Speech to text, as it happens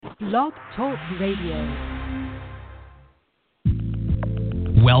Blog Talk Radio.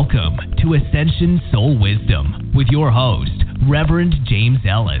 Welcome to Ascension Soul Wisdom with your host, Reverend James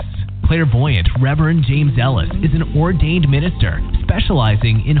Ellis. Clairvoyant Reverend James Ellis is an ordained minister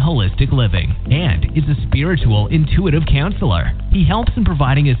specializing in holistic living and is a spiritual intuitive counselor. He helps in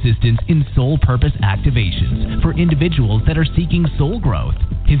providing assistance in soul purpose activations for individuals that are seeking soul growth.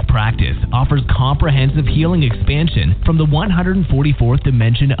 His practice offers comprehensive healing expansion from the 144th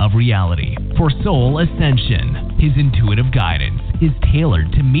dimension of reality for soul ascension. His intuitive guidance is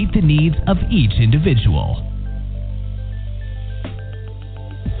tailored to meet the needs of each individual.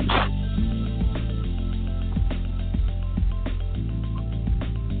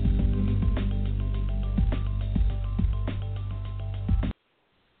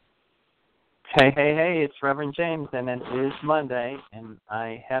 Hey, it's Reverend James, and it is Monday, and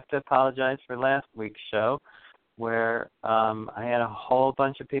I have to apologize for last week's show where I had a whole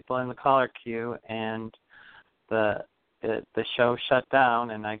bunch of people in the caller queue, and the show shut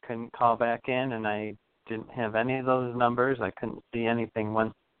down, and I couldn't call back in, and I didn't have any of those numbers. I couldn't see anything.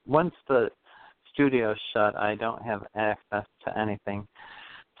 Once the studio shut, I don't have access to anything.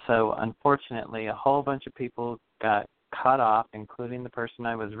 So, unfortunately, a whole bunch of people got cut off, including the person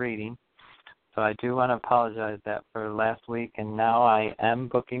I was reading. So I do want to apologize that for last week, and now I am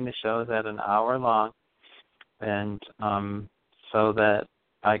booking the shows at an hour long, and so that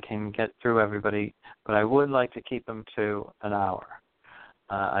I can get through everybody. But I would like to keep them to an hour.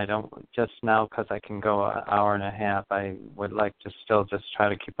 I don't just now because I can go an hour and a half. I would like to still just try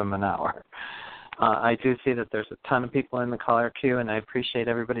to keep them an hour. I do see that there's a ton of people in the caller queue, and I appreciate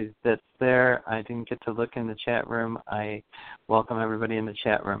everybody that's there. I didn't get to look in the chat room. I welcome everybody in the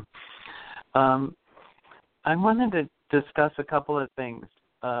chat room. I wanted to discuss a couple of things.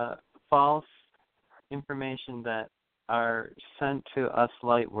 False information that are sent to us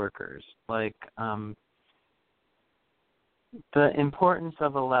light workers, like the importance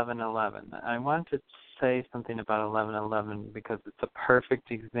of 1111. I want to say something about 1111 because it's a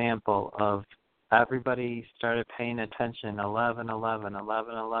perfect example of everybody started paying attention, 1111,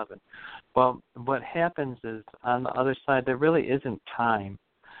 1111. Well, what happens is on the other side, there really isn't time.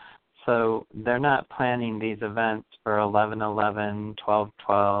 So they're not planning these events for 11/11,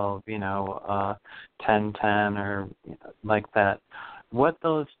 12/12, 10/10, or like that.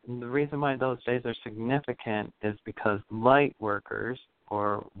 The reason why those days are significant is because light workers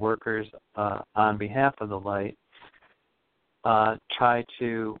or workers on behalf of the light try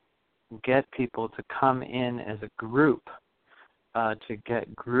to get people to come in as a group, to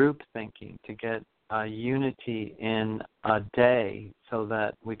get group thinking, to get unity in a day so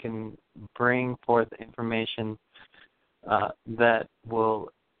that we can bring forth information that will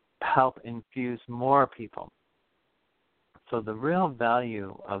help infuse more people. So the real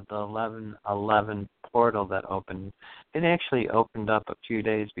value of the 1111 portal that opened, it actually opened up a few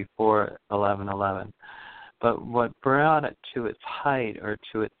days before 1111. But what brought it to its height or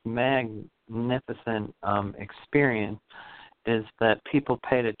to its magnificent experience is that people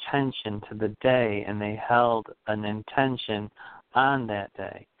paid attention to the day and they held an intention on that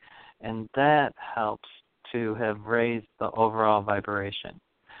day. And that helps to have raised the overall vibration.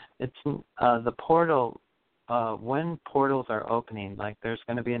 It's the portal, when portals are opening, like there's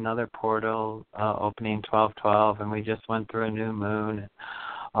going to be another portal opening 12/12, and we just went through a new moon and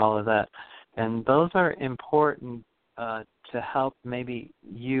all of that. And those are important to help maybe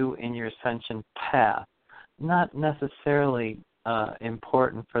you in your ascension path. Not necessarily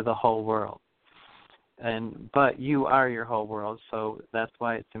important for the whole world, but you are your whole world, so that's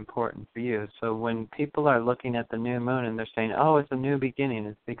why it's important for you. So when people are looking at the new moon and they're saying, "Oh, it's a new beginning,"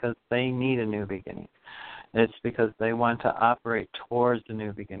 it's because they need a new beginning. It's because they want to operate towards the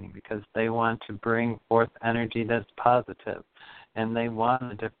new beginning, because they want to bring forth energy that's positive, and they want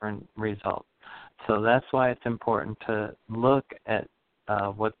a different result. So that's why it's important to look at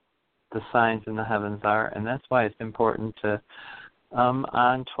what the signs in the heavens are, and that's why it's important to,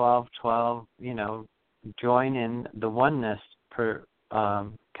 on 12/12, join in the oneness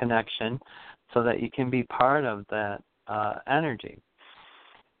connection so that you can be part of that energy,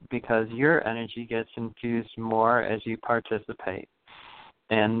 because your energy gets infused more as you participate.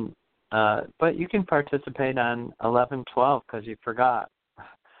 And but you can participate on 11/12 because you forgot.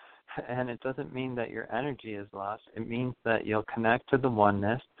 And it doesn't mean that your energy is lost. It means that you'll connect to the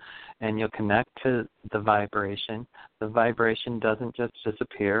oneness and you'll connect to the vibration. The vibration doesn't just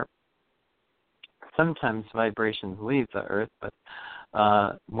disappear. Sometimes vibrations leave the earth, but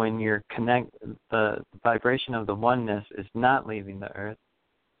when you're the vibration of the oneness is not leaving the earth.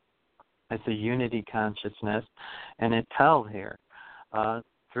 It's a unity consciousness, and it's held here.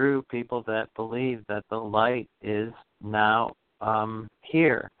 through people that believe that the light is now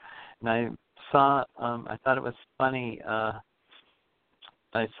here. And I saw, I thought it was funny,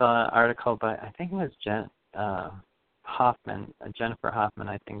 I saw an article by, I think it was Jennifer Hoffman,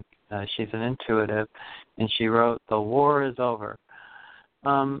 I think. She's an intuitive, and she wrote, "The war is over."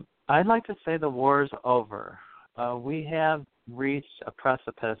 I'd like to say the war is over. We have reached a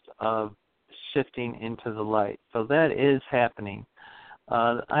precipice of shifting into the light. So that is happening.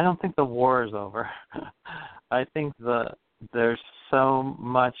 I don't think the war is over. I think there's so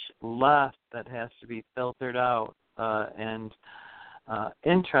much left that has to be filtered out. And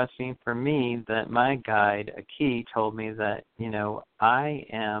interesting for me that my guide, Aki, told me that,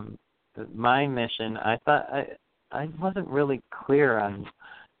 my mission, I thought I wasn't really clear on,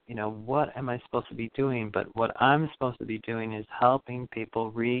 what am I supposed to be doing? But what I'm supposed to be doing is helping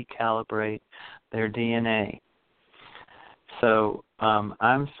people recalibrate their DNA. So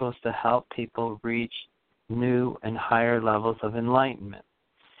I'm supposed to help people reach new and higher levels of enlightenment.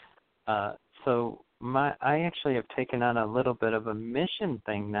 So I actually have taken on a little bit of a mission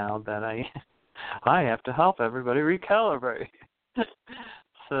thing now that I have to help everybody recalibrate.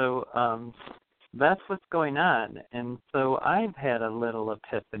 So that's what's going on. And so I've had a little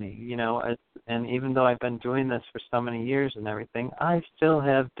epiphany, and even though I've been doing this for so many years and everything, I still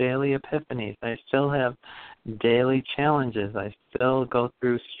have daily epiphanies. I still have daily challenges. I still go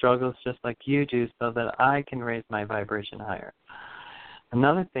through struggles just like you do so that I can raise my vibration higher.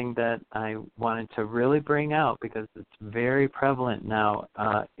 Another thing that I wanted to really bring out, because it's very prevalent now,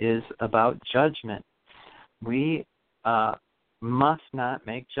 is about judgment. We must not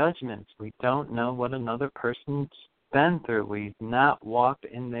make judgments. We don't know what another person's been through. We've not walked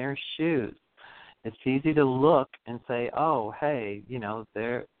in their shoes. It's easy to look and say, "Oh, hey,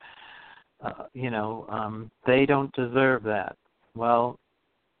 they're, they don't deserve that." Well,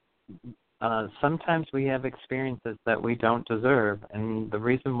 sometimes we have experiences that we don't deserve, and the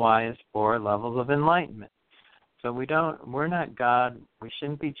reason why is 4 levels of enlightenment. So we're not God. We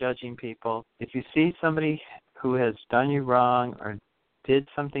shouldn't be judging people. If you see somebody who has done you wrong or did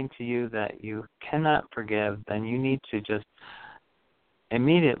something to you that you cannot forgive, then you need to just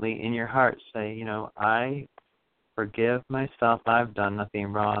immediately in your heart say, I forgive myself. I've done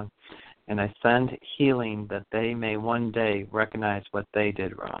nothing wrong. And I send healing that they may one day recognize what they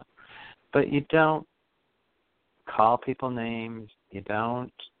did wrong. But you don't call people names. You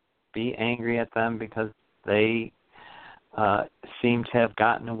don't be angry at them because they seem to have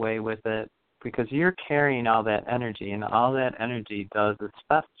gotten away with it, because you're carrying all that energy, and all that energy does is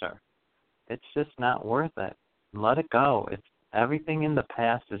fester. It's just not worth it. Let it go. Everything in the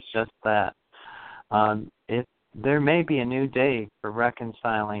past is just that. There may be a new day for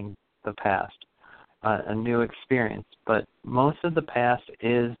reconciling the past, a new experience, but most of the past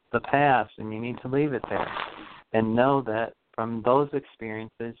is the past, and you need to leave it there and know that from those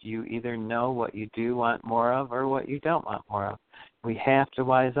experiences you either know what you do want more of or what you don't want more of. We have to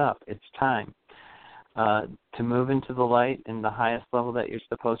wise up. It's time. To move into the light in the highest level that you're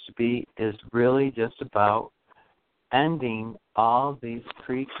supposed to be is really just about ending all these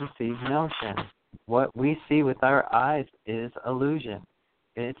preconceived notions. What we see with our eyes is illusion.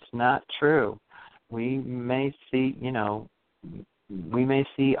 It's not true. We may see,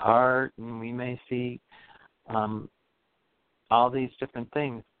 art, and we may see all these different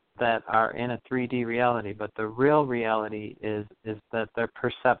things that are in a 3D reality, but the real reality is that they're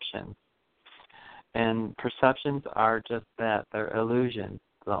perceptions. And perceptions are just that. They're illusions.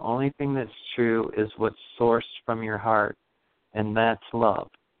 The only thing that's true is what's sourced from your heart, and that's love.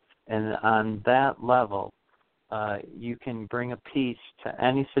 And on that level, you can bring a peace to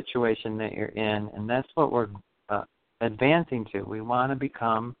any situation that you're in, and that's what we're advancing to. We want to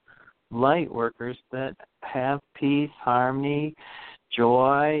become light workers that have peace, harmony,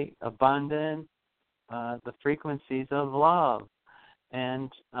 joy, abundance, the frequencies of love.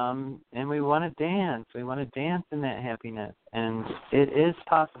 And we want to dance. We want to dance in that happiness. And it is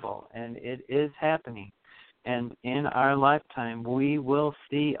possible, and it is happening. And in our lifetime, we will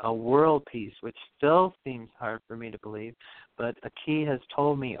see a world peace, which still seems hard for me to believe, but Aki has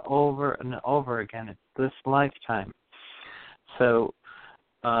told me over and over again, it's this lifetime. So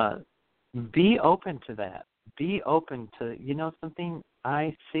be open to that. Be open to, something.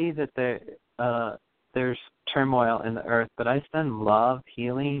 I see that there's turmoil in the earth, but I send love,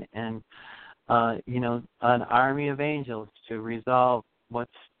 healing, and, an army of angels to resolve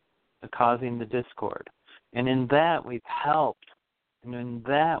what's causing the discord. And in that, we've helped. And in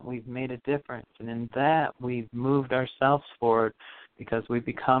that, we've made a difference. And in that, we've moved ourselves forward because we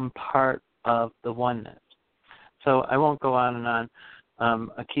become part of the oneness. So I won't go on and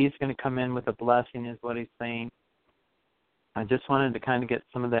A key's going to come in with a blessing is what he's saying. I just wanted to kind of get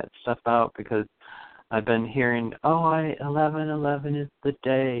some of that stuff out because I've been hearing, 11/11 is the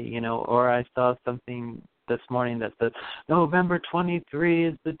day, or I saw something this morning that says November 23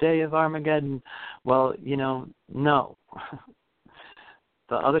 is the day of Armageddon. Well, no.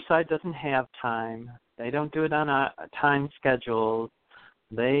 The other side doesn't have time. They don't do it on a time schedule.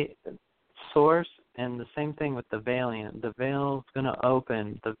 They source, and the same thing with the veiling. The veil's going to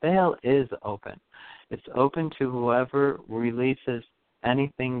open. The veil is open. It's open to whoever releases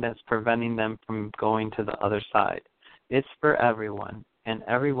anything that's preventing them from going to the other side. It's for everyone, and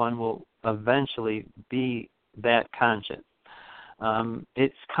everyone will eventually be that conscious.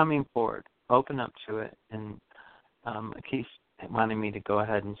 It's coming forward. Open up to it, and Keith wanted me to go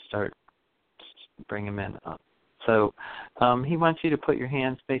ahead and start bring him in up. So he wants you to put your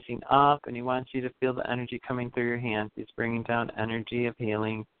hands facing up, and he wants you to feel the energy coming through your hands. He's bringing down energy of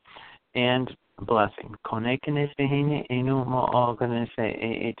healing and blessing.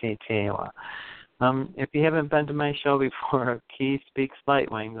 If you haven't been to my show before, Key speaks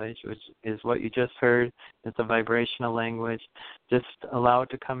light language, which is what you just heard. It's a vibrational language. Just allow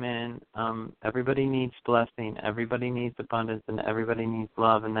it to come in. Everybody needs blessing. Everybody needs abundance, and everybody needs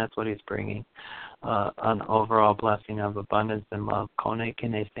love, and that's what he's bringing, an overall blessing of abundance and love.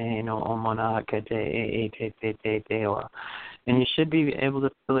 And you should be able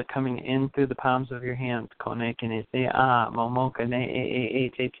to feel it coming in through the palms of your hands.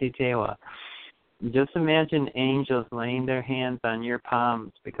 Just imagine angels laying their hands on your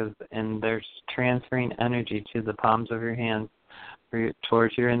palms and they're transferring energy to the palms of your hands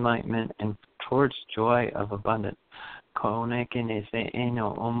towards your enlightenment and towards joy of abundance.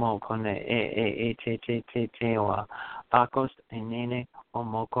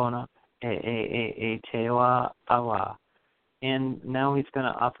 And now he's going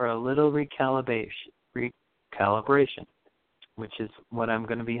to offer a little recalibration, which is what I'm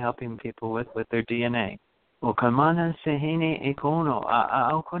going to be helping people with their DNA. Also,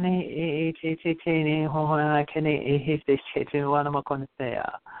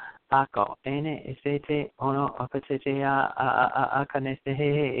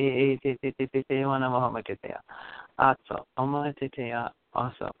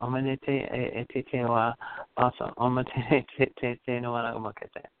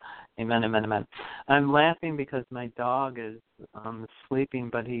 amen, amen. I'm laughing because my dog is sleeping,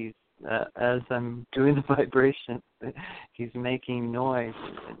 but he's as I'm doing the vibration, he's making noise.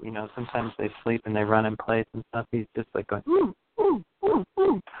 Sometimes they sleep and they run in place and stuff. He's just like going, ooh, ooh, ooh,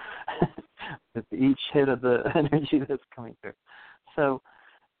 ooh, with each hit of the energy that's coming through. So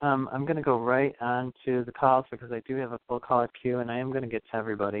I'm going to go right on to the calls because I do have a full caller queue, and I am going to get to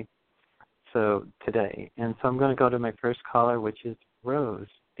everybody today. And so I'm going to go to my first caller, which is Rose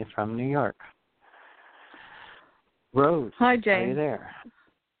from New York. Rose. Hi, Jane. Are you there?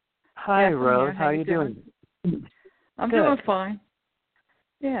 Hi, yes, Rose. How are you doing? I'm Good. doing fine.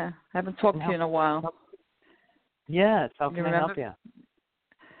 Yeah, I haven't talked to you in a while. Yes. How can I help you?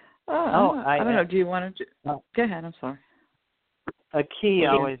 I don't know. Do you want to? Go ahead. I'm sorry. A key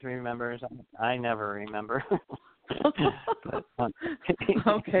always remembers. I never remember. But,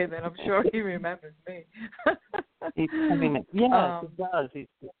 okay, then I'm sure he remembers me. He's coming. Yeah, he does.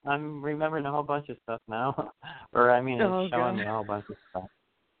 I'm remembering a whole bunch of stuff now, it's showing me a whole bunch of stuff.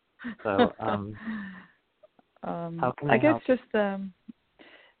 So, how can I guess help? just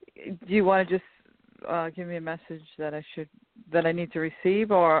do you want to just give me a message that I need to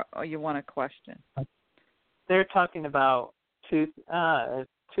receive, or you want a question? They're talking about two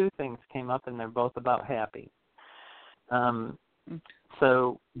things came up, and they're both about happy.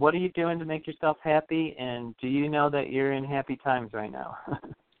 So what are you doing to make yourself happy, and do you know that you're in happy times right now?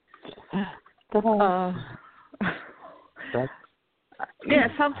 Yeah,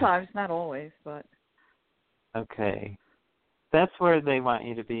 sometimes, not always, but. Okay. That's where they want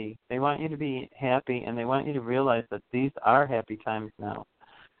you to be. They want you to be happy, and they want you to realize that these are happy times now.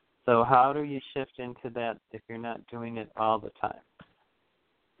 So how do you shift into that if you're not doing it all the time?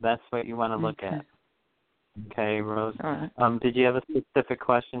 That's what you want to look at. Okay, Rose. All right. Did you have a specific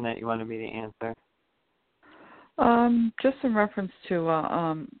question that you wanted me to answer? Just in reference to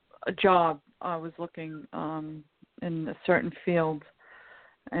a job. I was looking in a certain field,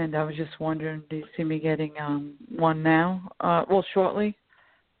 and I was just wondering, do you see me getting one now? Shortly.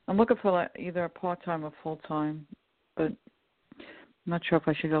 I'm looking for either a part-time or full-time, but I'm not sure if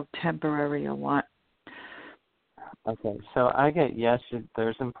I should go temporary or what. Okay, so I get yes,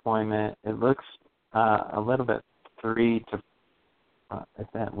 there's employment. It looks a little bit 3 to is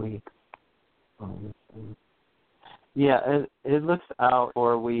that week? Yeah, it looks out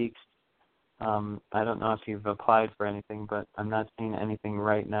 4 weeks. I don't know if you've applied for anything, but I'm not seeing anything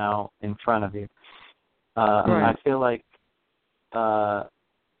right now in front of you. Right. I feel like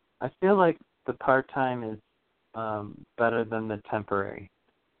the part-time is better than the temporary.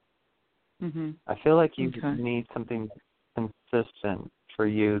 Mhm. I feel like you Okay. need something consistent for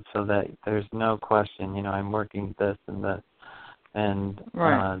you so that there's no question, I'm working this and this, and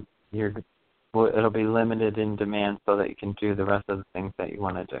Right. it'll be limited in demand so that you can do the rest of the things that you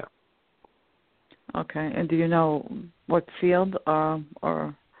want to do. Okay. And do you know what field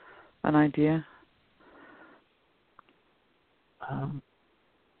or an idea? An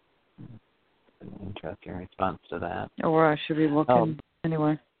interesting response to that. Or where I should be looking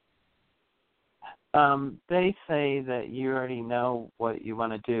anyway? They say that you already know what you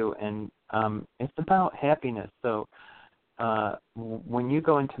want to do, and it's about happiness. So when you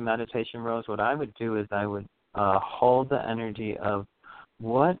go into meditation, Rose, what I would do is I would hold the energy of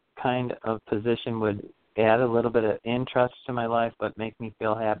what kind of position would add a little bit of interest to my life but make me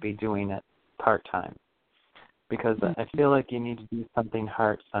feel happy doing it part-time. Because I feel like you need to do something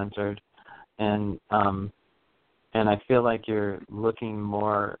heart-centered, and I feel like you're looking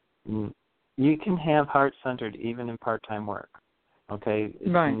more. You can have heart-centered even in part-time work, okay? It's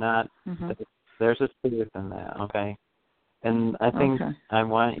Right. not. There's a truth in that, okay? And I think I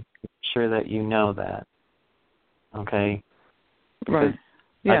want to make sure that you know that, okay? Because Right.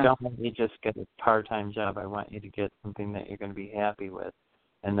 Yeah. I don't want you to just get a part-time job. I want you to get something that you're going to be happy with,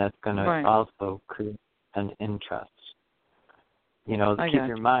 and that's going to also create an interest. To keep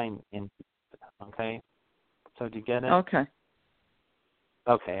your mind in, okay? So do you get it? Okay.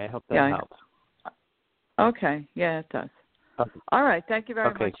 Okay, I hope that helps. Okay, yeah, it does. Okay. All right, thank you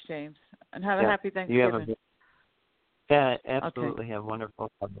very much, James, and have a happy Thanksgiving. Absolutely. Have wonderful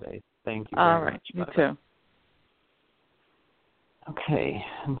holidays. Thank you very much. You too. Okay,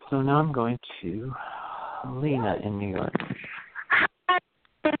 and so now I'm going to Lena in New York.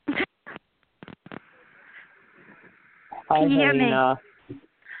 Can you hear me?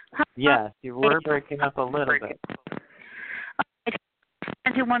 Yes, you were breaking up a little bit.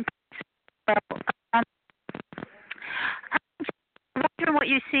 I'm wondering what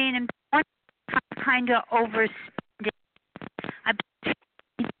you're seeing, and one kind of overspending. I bought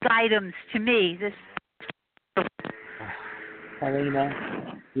these items to me.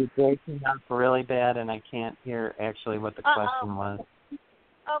 Helena, you're breaking up really bad, and I can't hear actually what the question was.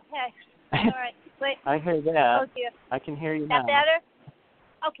 Okay. All right. Wait. I hear that. Oh, dear. I can hear you now. That better?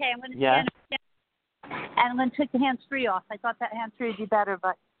 Okay, I'm going to stand up, and I'm going to take the hands-free off. I thought that hands-free would be better,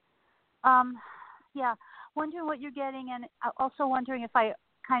 but wondering what you're getting, and also wondering if I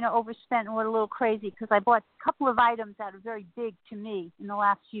kind of overspent and went a little crazy because I bought a couple of items that are very big to me in the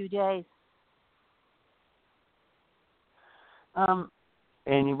last few days.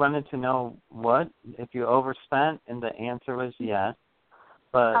 And you wanted to know what if you overspent, and the answer was yes.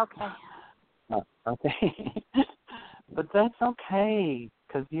 But okay, but that's okay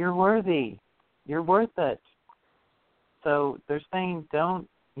because you're worthy. You're worth it. So they're saying don't.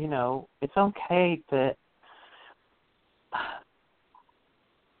 It's okay to.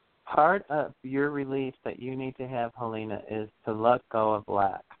 Part of your release that you need to have, Helena, is to let go of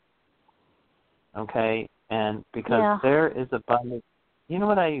lack. Okay? And because there is abundance. You know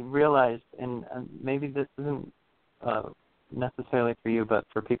what I realized, and maybe this isn't necessarily for you, but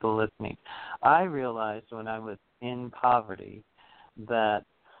for people listening, I realized when I was in poverty that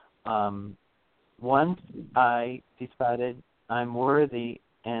once I decided I'm worthy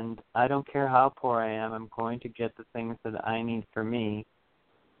and I don't care how poor I am, I'm going to get the things that I need for me,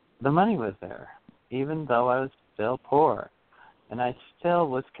 the money was there, even though I was still poor. And I still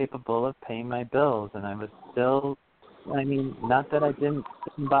was capable of paying my bills, and I was still, not that I didn't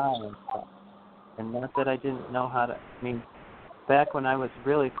buy and stuff, and not that I didn't know how to, back when I was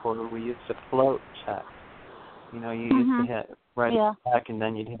really poor, we used to float checks. You used to write a check, and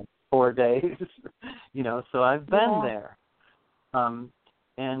then you'd have 4 days, so I've been there.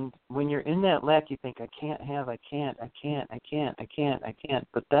 And when you're in that lack, you think, I can't,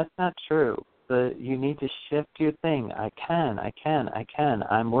 but that's not true. You need to shift your thing. I can.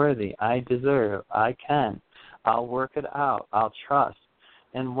 I'm worthy. I deserve. I can. I'll work it out. I'll trust.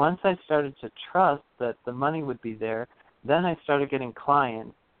 And once I started to trust that the money would be there, then I started getting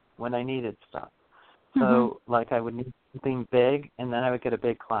clients when I needed stuff. So, like, I would need something big, and then I would get a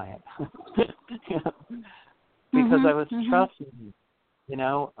big client. Because I was trusting,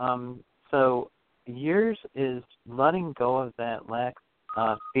 So yours is letting go of that lack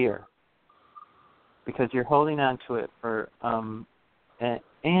of fear. Because you're holding on to it for, and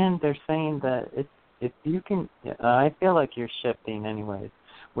they're saying that if you can, I feel like you're shifting anyways,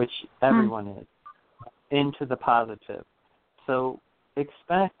 which everyone is, into the positive. So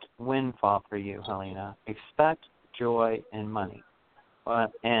expect windfall for you, Helena. Expect joy and money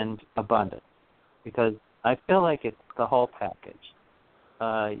and abundance, because I feel like it's the whole package.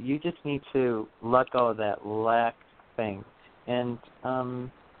 You just need to let go of that lack thing. And, and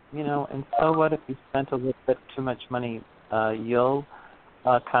so what if you spent a little bit too much money? You'll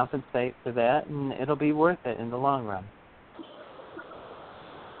compensate for that, and it'll be worth it in the long run.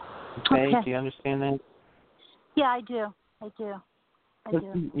 Okay? Do you understand that? Yeah, I do.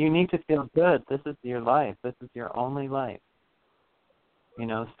 You need to feel good. This is your life. This is your only life.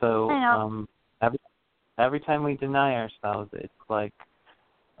 So every time we deny ourselves, it's like,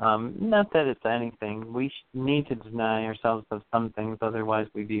 not that it's anything. We need to deny ourselves of some things, otherwise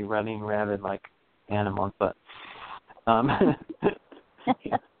we'd be running rabid like animals. But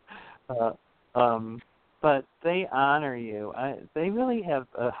but they honor you. They really have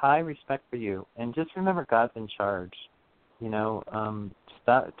a high respect for you. And just remember, God's in charge.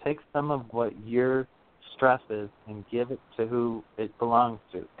 Take some of what your stress is and give it to who it belongs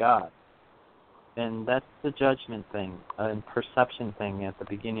to, God. And that's the judgment thing and perception thing at the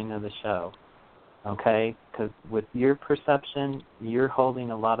beginning of the show, okay? Because with your perception, you're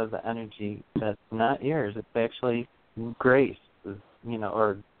holding a lot of the energy that's not yours. It's actually grace,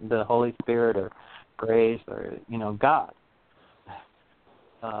 or the Holy Spirit, or grace, or, God.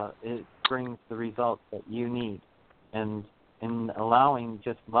 It brings the results that you need. And in allowing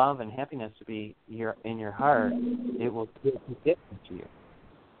just love and happiness to be in your heart, it will give it to you.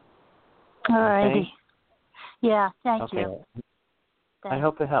 All righty. Okay? Yeah, thank you. I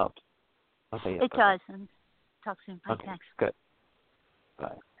hope it helped. Okay. It does. And talk soon. Bye. Okay, Thanks. good.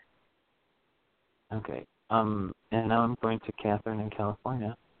 Bye. Okay. And now I'm going to Catherine in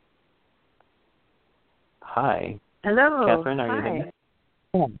California. Hi. Hello. Catherine, are you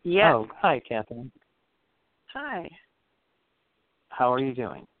there? Yes. Oh, hi, Catherine. Hi. How are you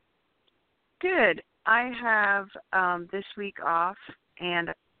doing? Good. I have this week off, and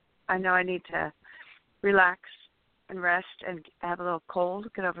I know I need to relax and rest and have a little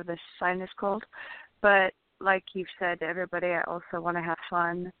cold, get over this sinus cold. But like you've said to everybody, I also want to have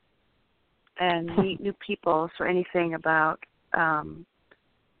fun and meet new people. So anything about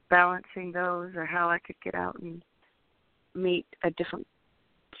balancing those, or how I could get out and meet a different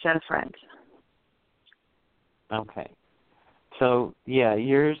set of friends. Okay. So yeah,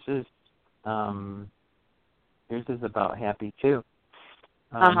 yours is about happy too.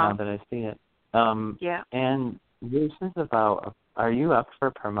 Now that I see it. Yeah. And yours is about, are you up for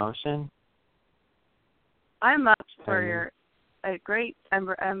promotion? I'm up for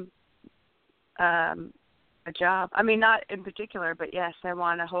a job. I mean, not in particular, but yes, I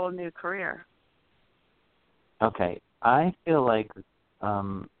want a whole new career. Okay. I feel like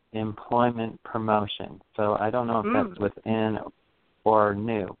employment promotion. So I don't know if that's within or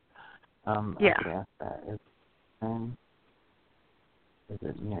new. Yeah. I could ask that. Is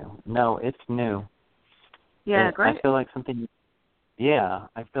it new? No, it's new. Yeah, great. I feel like something. Yeah,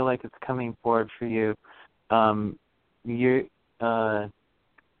 I feel like it's coming forward for you. You're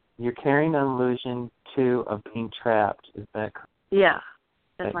carrying an illusion too of being trapped. Is that correct? Yeah,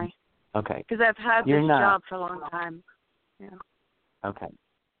 definitely. Okay. Because I've had this job for a long time. Yeah. Okay.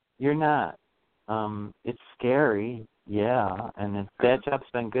 You're not. It's scary, yeah, and that job's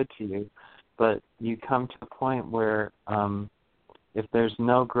been good to you, but you come to a point where if there's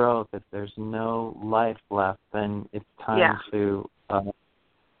no growth, if there's no life left, then it's time to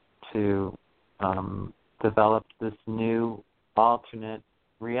develop this new alternate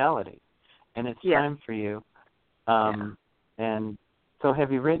reality, and it's time for you. And so,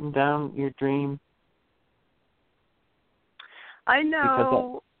 have you written down your dream? I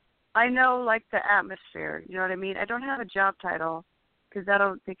know, like the atmosphere. You know what I mean? I don't have a job title because I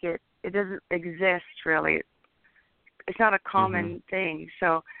don't think it doesn't exist really. It's not a common thing.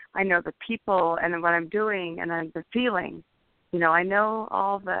 So I know the people and what I'm doing and then the feeling. I know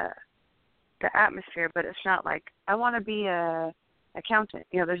all the atmosphere, but it's not like I want to be a accountant.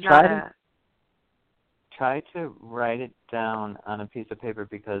 There's Try to write it down on a piece of paper,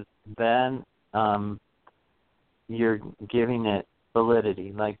 because then you're giving it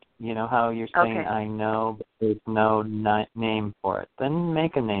validity. Like, how you're saying, I know, but there's no name for it. Then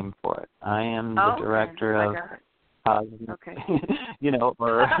make a name for it. I am the director of positive,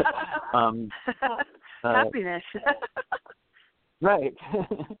 or happiness. Right.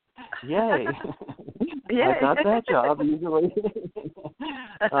 Yay. I got that job usually.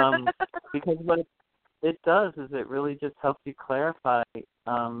 Because what it does is it really just helps you clarify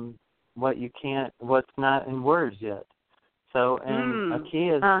what's not in words yet. So, and a key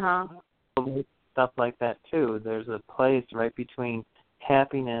is stuff like that too. There's a place right between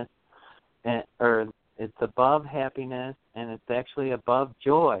happiness or it's above happiness and it's actually above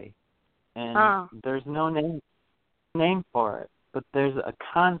joy. And there's no name for it, but there's a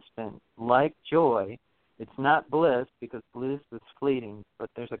constant like joy. It's not bliss because bliss is fleeting, but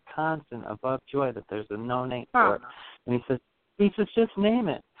there's a constant above joy that there's no name for it. And he says, just name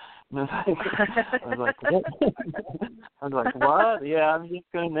it. And I was like, what? I was like, what? Yeah, I'm just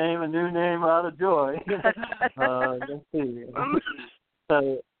going to name a new name out of joy. Let's see.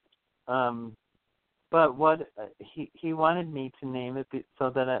 So, but what he wanted me to name it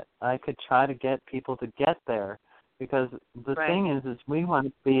so that I could try to get people to get there, because the thing is we want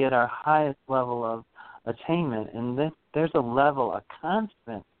to be at our highest level of attainment, and there's a level, a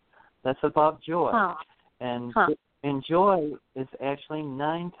constant that's above joy, and joy is actually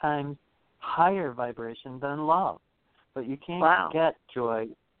 9 times higher vibration than love, but you can't get joy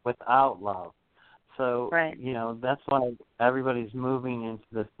without love. So that's why everybody's moving into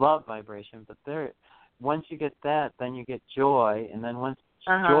this love vibration. But once you get that, then you get joy, and then once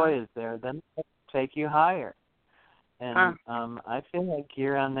joy is there, then it'll take you higher. And I feel like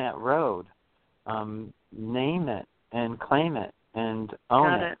you're on that road. Name it and claim it and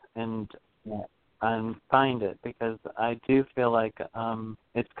own it and find it, because I do feel like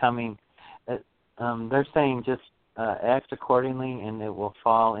it's coming. They're saying just act accordingly and it will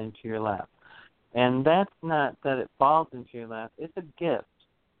fall into your lap. And that's not that it falls into your lap. It's a gift,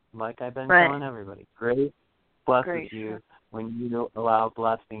 like I've been telling everybody. Grace blesses you when you allow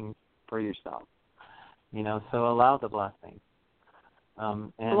blessings for yourself. So allow the blessings.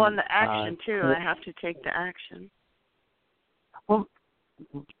 And the action, too. I have to take the action. Well,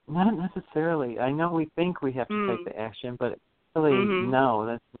 not necessarily. I know we think we have to take the action, but really, no.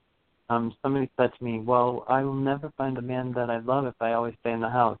 That's somebody said to me, well, I will never find a man that I love if I always stay in the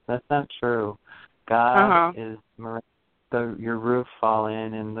house. That's not true. God is your roof fall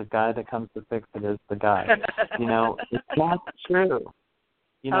in, and the guy that comes to fix it is the guy. It's not true.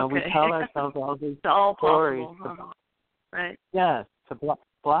 We tell ourselves all these stories. Possible, right. Yes, to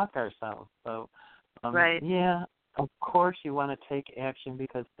block ourselves. So, yeah, of course you want to take action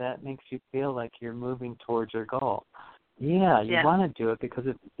because that makes you feel like you're moving towards your goal. Yeah, you want to do it because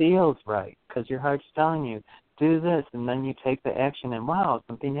it feels right, because your heart's telling you, do this, and then you take the action, and wow,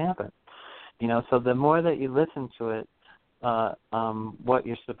 something happened. So the more that you listen to it, what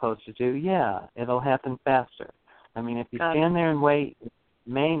you're supposed to do, it'll happen faster. I mean, if you stand there and wait, it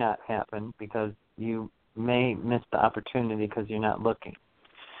may not happen because you may miss the opportunity because you're not looking.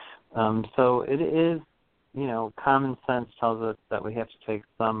 So it is, common sense tells us that we have to take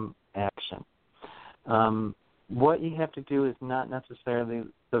some action. What you have to do is not necessarily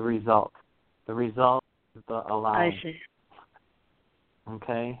the result. The result is the allowance. I see.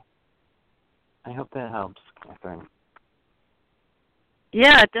 Okay? I hope that helps, Catherine.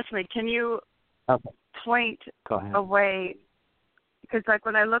 Yeah, definitely. Can you point a way? Because, like,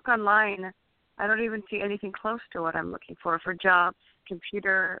 when I look online, I don't even see anything close to what I'm looking for jobs,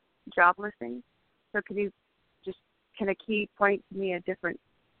 computer job listings. So can a key point me a different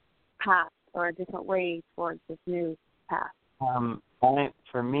path or a different way towards this new path?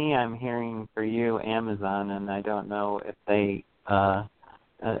 For me, I'm hearing for you Amazon, and I don't know if they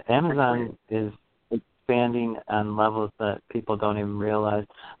Amazon is expanding on levels that people don't even realize.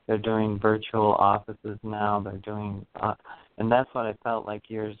 They're doing virtual offices now. They're doing, and that's what I felt like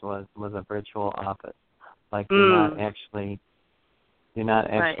yours was a virtual office. Like you're not actually.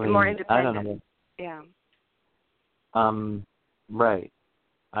 More independent. I don't know. Yeah. Right.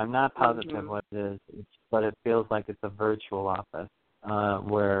 I'm not positive what it is, but it feels like it's a virtual office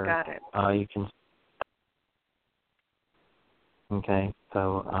where you can. Okay,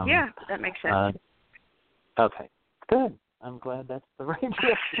 so. Yeah, that makes sense. Okay, good. I'm glad that's the right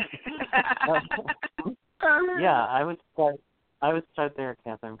direction. Yeah, I would start there,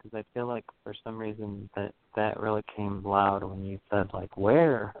 Catherine, because I feel like for some reason that really came loud when you said like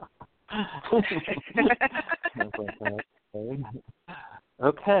where.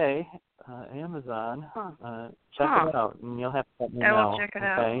 Okay, Amazon. Check it out, and you'll have to let me know. I will check it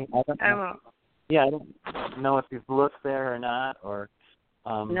out. I will. Yeah, I don't know if you've looked there or not, or.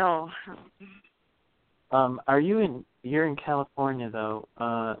 No. You're in California though.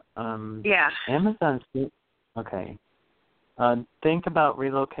 Yeah. Amazon's okay. Think about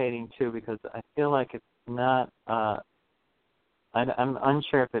relocating too, because I feel like it's not. I'm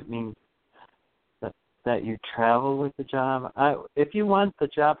unsure if it means that you travel with the job. If you want the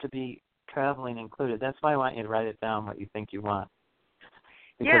job to be traveling included, that's why I want you to write it down what you think you want.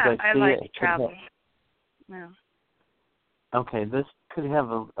 Yeah, I see like it travel. Yeah. Okay, this could have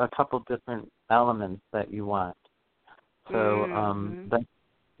a couple different elements that you want. So, that,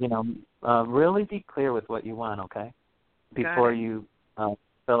 really be clear with what you want, okay? Before you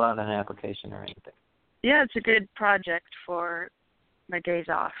fill out an application or anything. Yeah, it's a good project for my days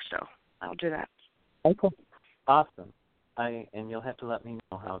off, so I'll do that. Okay. Awesome. And you'll have to let me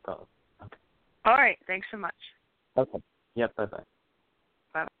know how it goes. Okay. All right. Thanks so much. Okay. Yep. Bye-bye.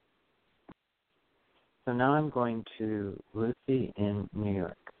 Bye. So now I'm going to Lucy in New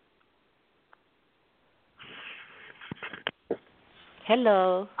York.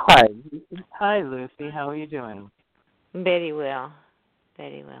 Hello. Hi. Hi, Lucy. How are you doing? Very well.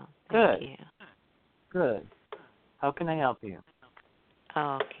 Very well. Thank you. Good. How can I help you?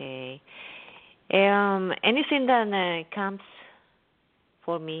 Okay. Anything that comes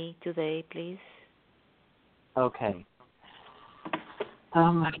for me today, please? Okay.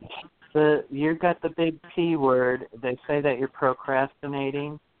 You got the big P word. They say that you're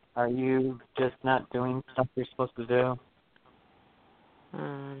procrastinating. Are you just not doing stuff you're supposed to do?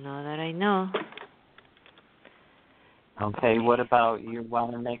 Not that I know. Okay. What about you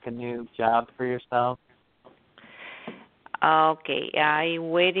want to make a new job for yourself? Okay. I'm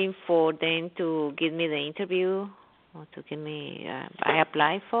waiting for them to give me the interview or to give me. I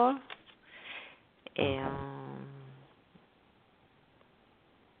apply for.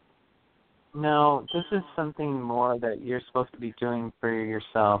 No, this is something more that you're supposed to be doing for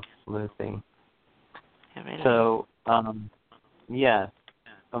yourself, Lucy. Really? So, yes.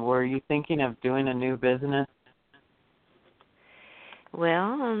 Were you thinking of doing a new business?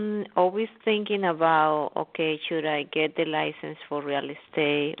 Well, I'm always thinking about, okay, should I get the license for real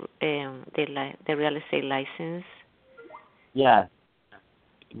estate, the real estate license? Yes.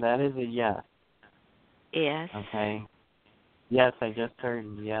 That is a yes. Yes. Okay. Yes, I just heard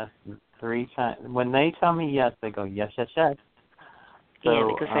yes 3 times. When they tell me yes, they go yes, yes, yes. So, yeah,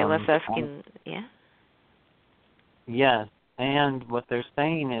 because I was asking, yeah? Yes, and what they're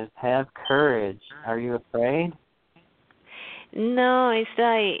saying is have courage. Are you afraid? No, it's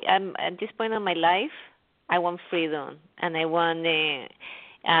like I'm at this point of my life, I want freedom, and I want.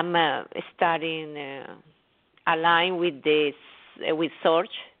 I'm starting align with this with Source,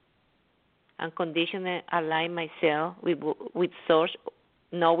 unconditionally align myself with Source,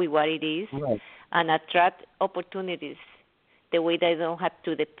 know with what it is, Right. and attract opportunities the way that I don't have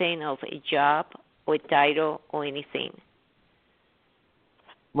to depend of a job or a title or anything.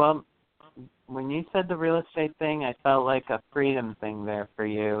 Well, when you said the real estate thing, I felt like a freedom thing there for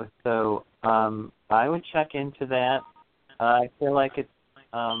you. So I would check into that. I feel like it's.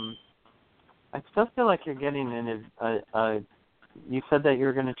 I still feel like you're getting in a. You said that you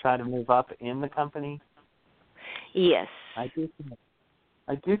were going to try to move up in the company. Yes. I do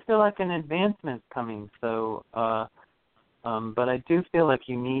feel like an advancement's coming. So, but I do feel like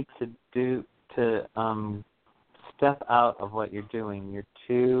you need to step out of what you're doing. You're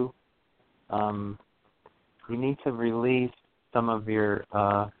too. You need to release some of your,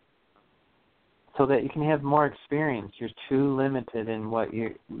 so that you can have more experience. You're too limited in what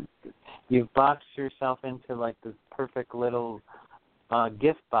you've boxed yourself into like this perfect little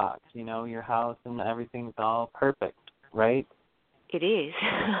gift box. You know, your house and everything's all perfect, right? It is.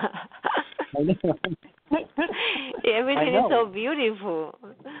 I know. Everything is so beautiful.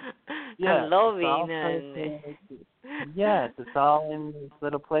 Yeah, and loving yes, it's all in these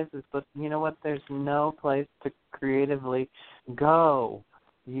little places, but you know what? There's no place to creatively go.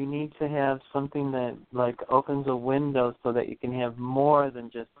 You need to have something that like opens a window so that you can have more than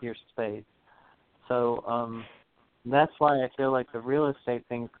just your space. So that's why I feel like the real estate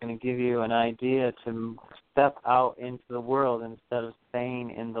thing is going to give you an idea to step out into the world instead of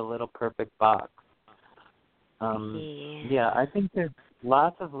staying in the little perfect box. Yeah, I think there's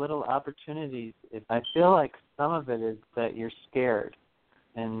lots of little opportunities. I feel like some of it is that you're scared,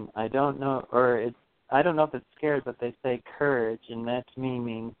 and I don't know, I don't know if it's scared, but they say courage, and that to me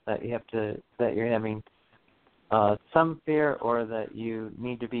means that that you're having some fear, or that you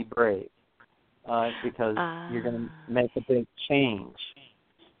need to be brave, because you're going to make a big change.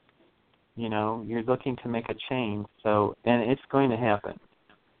 You know, you're looking to make a change, and it's going to happen.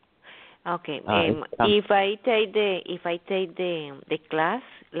 Okay. If I take the class,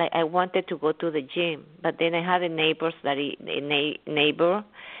 like I wanted to go to the gym, but then I had a neighbor that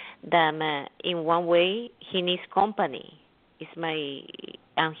in one way he needs company.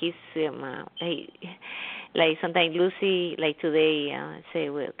 And he's like sometimes Lucy, like today, say,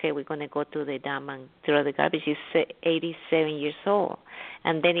 well, okay, we're gonna go to the dam and throw the garbage. She's 87 years old,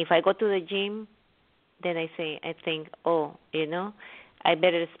 and then if I go to the gym, then I think, oh, you know. I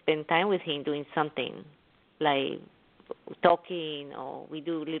better spend time with him doing something, like talking, or we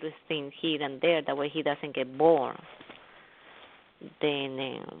do little things here and there. That way he doesn't get bored.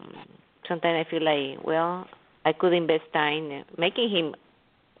 Then sometimes I feel like, well, I could invest time making him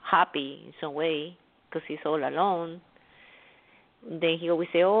happy in some way because he's all alone. Then he always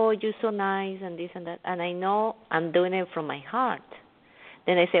say, oh, you're so nice and this and that. And I know I'm doing it from my heart.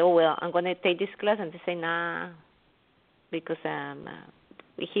 Then I say, oh, well, I'm going to take this class. And they say, nah, because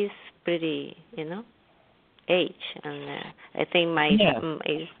he's pretty, age. And I think my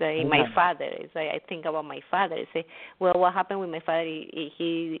father. It's like I think about my father. I say, well, what happened with my father?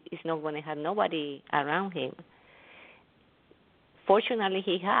 He is not going to have nobody around him. Fortunately,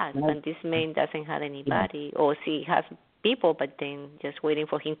 he has, and this man doesn't have anybody. Or he has people, but then just waiting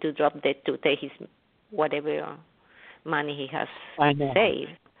for him to drop dead to take his whatever money he has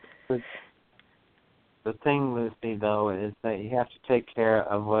saved. The thing, Lucy, though, is that you have to take care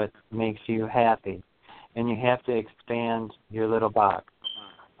of what makes you happy, and you have to expand your little box,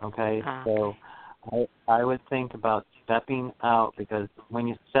 okay? So I would think about stepping out, because when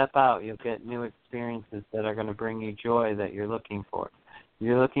you step out, you'll get new experiences that are going to bring you joy that you're looking for.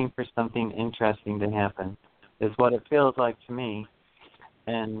 You're looking for something interesting to happen, is what it feels like to me.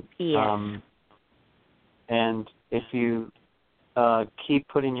 And and if you keep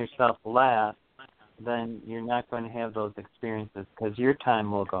putting yourself last, then you're not going to have those experiences, because your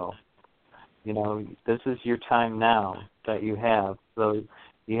time will go. This is your time now that you have, so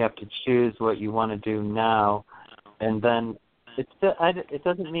you have to choose what you want to do now. And then it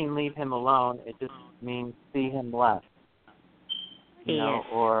doesn't mean leave him alone. It just means see him less,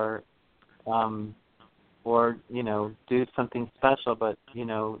 or do something special, but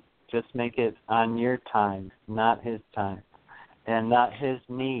just make it on your time, not his time, and not his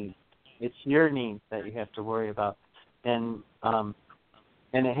needs. It's your needs that you have to worry about, and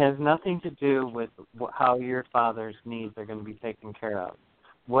it has nothing to do with how your father's needs are going to be taken care of.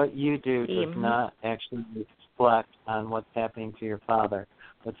 What you do does not actually reflect on what's happening to your father.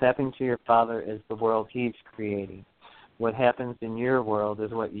 What's happening to your father is the world he's creating. What happens in your world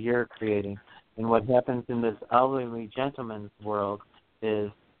is what you're creating. And what happens in this elderly gentleman's world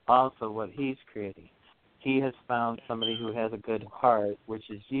is also what he's creating. He has found somebody who has a good heart, which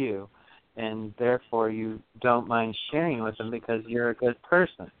is you, and therefore you don't mind sharing with him because you're a good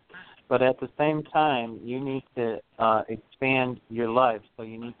person. But at the same time, you need to expand your life, so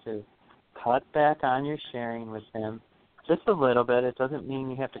you need to cut back on your sharing with him just a little bit. It doesn't mean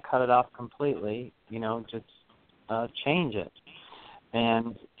you have to cut it off completely, just change it.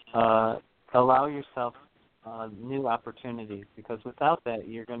 And allow yourself new opportunities, because without that,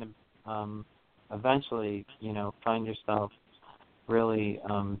 you're going to eventually, find yourself really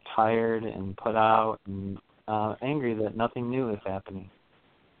tired and put out and angry that nothing new is happening.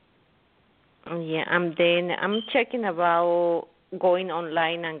 Yeah, I'm checking about going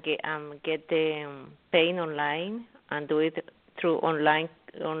online and get the paying online and do it through online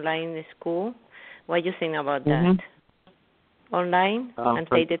school. What do you think about that? Online and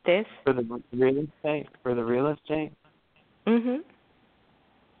take the test for the real estate. For the real estate. Mhm.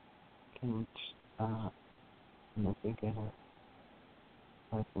 Let me get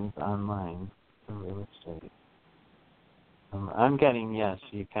a license online for real estate. I'm getting yes,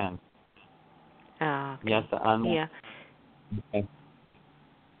 you can. Okay. Yes, online. Yeah.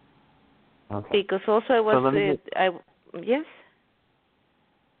 Okay. Because also yes.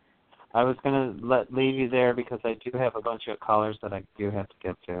 I was going to leave you there because I do have a bunch of callers that I do have to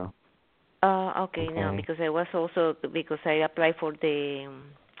get to. Okay. No, because I applied for the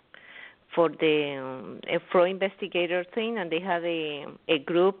a fraud investigator thing, and they have a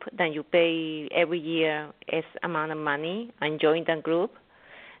group that you pay every year X amount of money and join that group.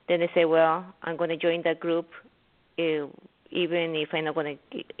 Then they say, well, I'm going to join that group, even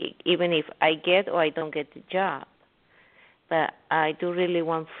if I get or I don't get the job. But I do really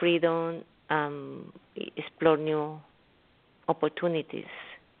want freedom, explore new opportunities.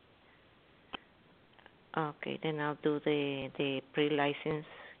 Okay, then I'll do the pre-license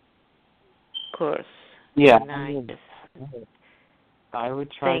course. Yeah, I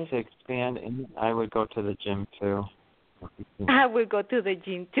would try to expand, and I would go to the gym too. I will go to the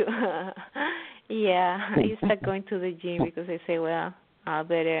gym too. Yeah, I start going to the gym because I say, well,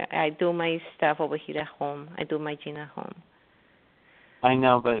 I do my stuff over here at home. I do my gym at home. I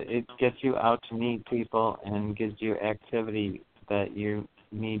know, but it gets you out to meet people and gives you activity that you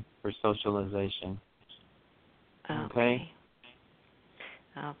need for socialization. Okay?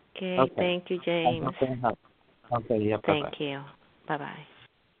 Okay. Thank you, James. Okay, yeah, bye-bye. Thank you. Bye-bye.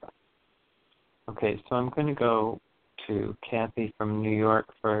 Okay, so I'm going to go to Kathy from New York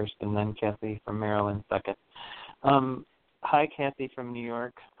first, and then Kathy from Maryland second. Hi, Kathy from New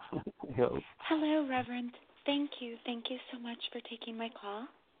York. Hello, Reverend. Thank you. Thank you so much for taking my call.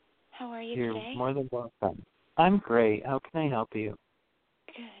 How are you You're today? more than welcome. I'm great. How can I help you?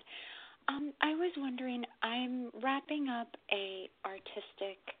 Good. I was wondering, I'm wrapping up a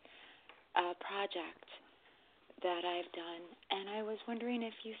artistic project that I've done, and I was wondering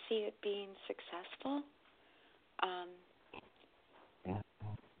if you see it being successful.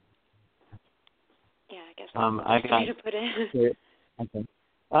 Yeah, I guess that's the way to put it. Okay.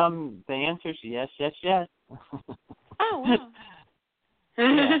 The answer is yes, yes, yes. Oh, wow.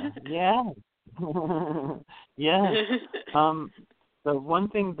 Yeah. Yes. The one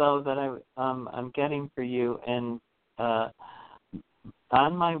thing though that I'm getting for you, and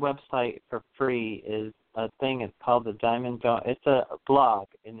on my website for free is a thing. It's called the Diamond Dome. It's a blog,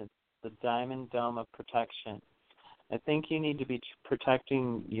 and it's the Diamond Dome of Protection. I think you need to be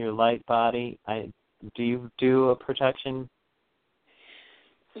protecting your light body. Do you do a protection?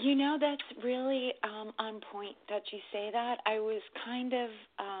 You know, that's really on point that you say that. I was kind of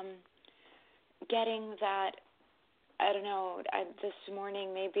getting that, I don't know, this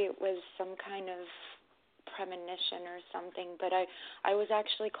morning maybe it was some kind of premonition or something, but I was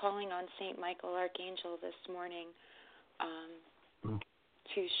actually calling on St. Michael Archangel this morning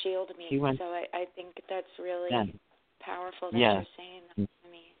to shield me. So I think that's really powerful that you're saying that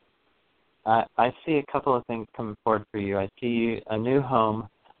to me. I see a couple of things coming forward for you. I see a new home,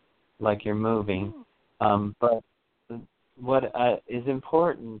 like you're moving. But what is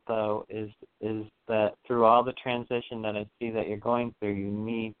important, though, is that through all the transition that I see that you're going through, you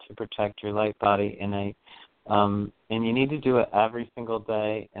need to protect your light body, and you need to do it every single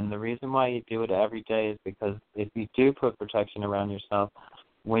day. And the reason why you do it every day is because if you do put protection around yourself,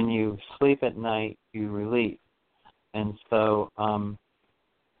 when you sleep at night, you release. And so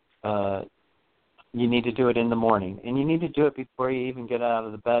you need to do it in the morning. And you need to do it before you even get out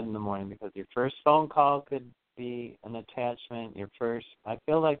of the bed in the morning, because your first phone call could be an attachment. I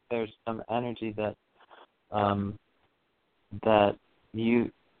feel like there's some energy that that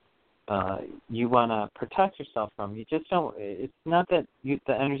you want to protect yourself from. You just don't. It's not that the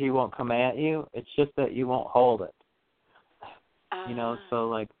energy won't come at you. It's just that you won't hold it. So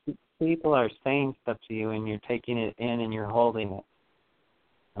like people are saying stuff to you, and you're taking it in, and you're holding it.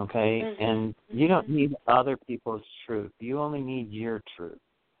 Okay? Mm-hmm. And you don't need other people's truth. You only need your truth.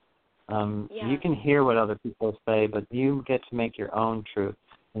 You can hear what other people say, but you get to make your own truth.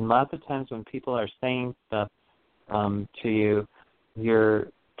 And lots of times when people are saying stuff to you, you're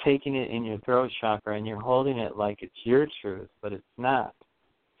taking it in your throat chakra and you're holding it like it's your truth, but it's not.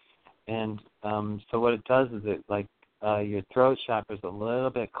 And so what it does is your throat chakra is a little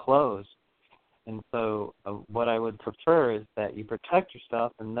bit closed. And so what I would prefer is that you protect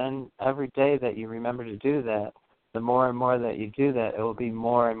yourself, and then every day that you remember to do that, the more and more that you do that, it will be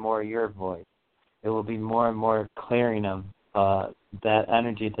more and more your voice. It will be more and more clearing of that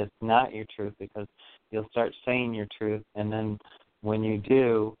energy that's not your truth, because you'll start saying your truth, and then when you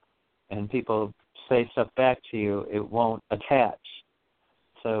do and people say stuff back to you, it won't attach.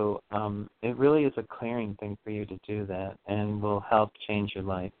 So it really is a clearing thing for you to do that, and will help change your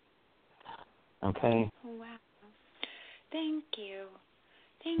life. Okay? Wow. Thank you.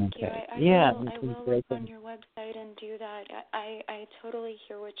 Thank you. I will look on your website and do that. I totally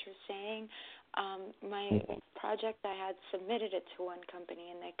hear what you're saying. My project, I had submitted it to one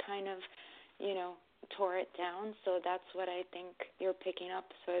company, and they kind of, tore it down. So that's what I think you're picking up.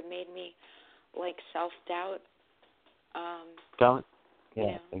 So it made me, self-doubt.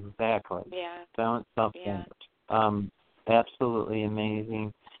 Exactly. Yeah. Don't self-doubt. Absolutely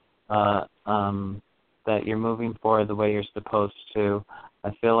amazing that you're moving forward the way you're supposed to. I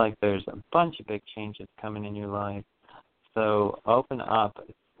feel like there's a bunch of big changes coming in your life. So open up.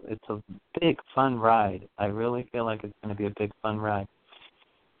 It's a big, fun ride. I really feel like it's going to be a big, fun ride.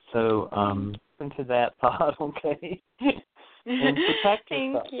 So into that thought, okay? And protect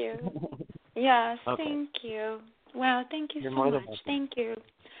yourself. Thank you. Yes, okay. Thank you. Wow, thank you You're so much. Thank you.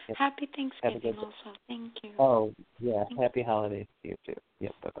 Yep. Happy Thanksgiving also. Thank you. Oh, yeah. Happy holidays to you, too.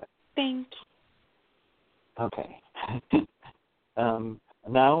 Yep, bye-bye. Thank you. Okay.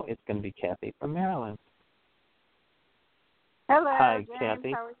 Now it's going to be Kathy from Maryland. Hello, hi, James.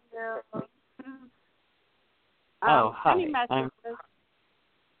 Kathy. How are you? Hi. Any messages?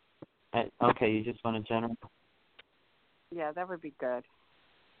 Okay, you just want a general? Yeah, that would be good.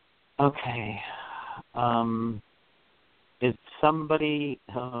 Okay. Is somebody?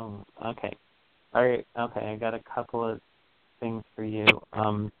 Oh, okay. All right. Okay, I got a couple of things for you.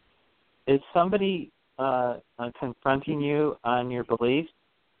 Is somebody confronting you on your belief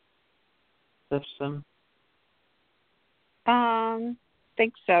system?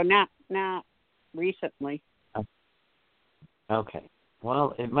 Think so. Not recently. Okay.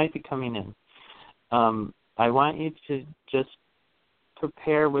 Well, it might be coming in. I want you to just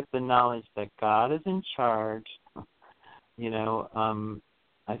prepare with the knowledge that God is in charge.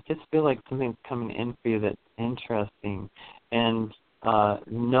 I just feel like something's coming in for you that's interesting. And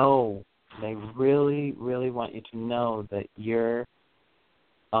they really, really want you to know that your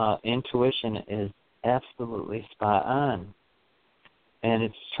intuition is absolutely spot on. And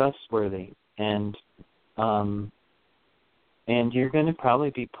it's trustworthy. And you're going to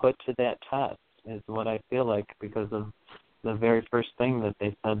probably be put to that test, is what I feel like, because of the very first thing that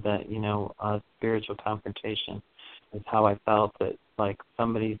they said, that, spiritual confrontation is how I felt, that, like,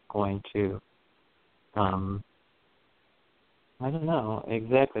 somebody's going to, I don't know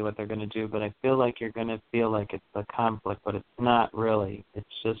exactly what they're going to do, but I feel like you're going to feel like it's a conflict, but it's not really.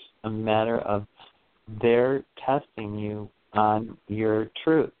 It's just a matter of they're testing you on your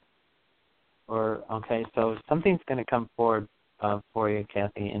truth. So something's going to come forward for you,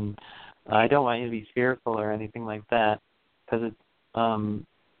 Kathy, and I don't want you to be fearful or anything like that, because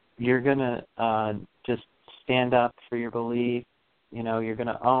you're going to just stand up for your belief. You're going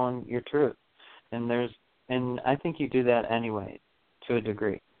to own your truth, and I think you do that anyway, to a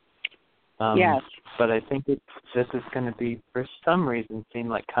degree. Yes. But I think this is going to be, for some reason, seem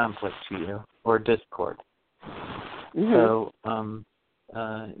like conflict to you or discord. Mm-hmm. So,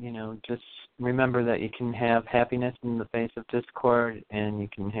 just remember that you can have happiness in the face of discord, and you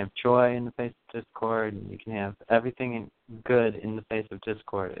can have joy in the face of discord, and you can have everything good in the face of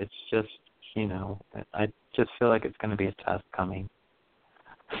discord. It's just, I just feel like it's going to be a test coming.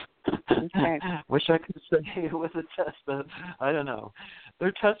 Okay. Wish I could say it was a test, but I don't know.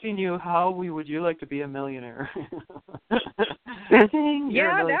 They're testing you. Would you like to be a millionaire?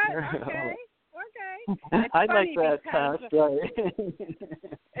 Yeah, okay. I like that test, right?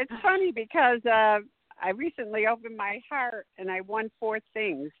 It's funny because I recently opened my heart and I won 4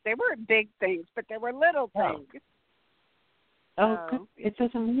 things. They weren't big things, but they were little things. It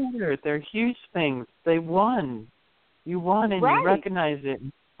doesn't matter. They're huge things. They won. You won, and you recognize it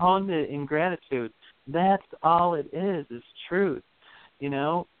and own it in gratitude. That's all it is truth.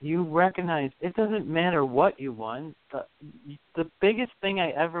 You recognize it doesn't matter what you won. The biggest thing I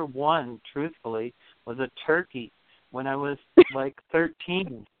ever won, truthfully, was a turkey when I was like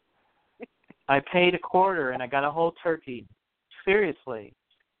 13. I paid $0.25 and I got a whole turkey. Seriously.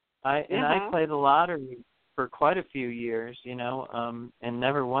 I played the lottery for quite a few years, and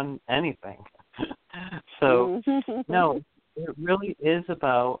never won anything. So, no, it really is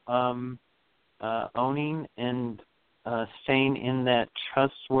about owning and staying in that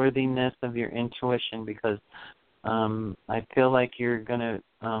trustworthiness of your intuition, because I feel like you're going to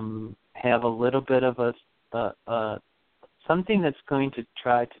have a little bit of something that's going to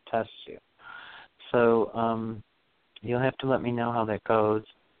try to test you. So you'll have to let me know how that goes.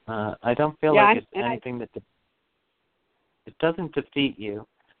 I don't feel like it's anything that it doesn't defeat you,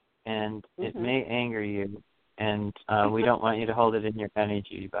 and it may anger you, and we don't want you to hold it in your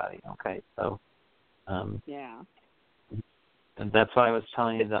energy body. Okay, so and that's why I was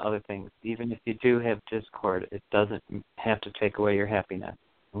telling you the other things. Even if you do have discord, it doesn't have to take away your happiness.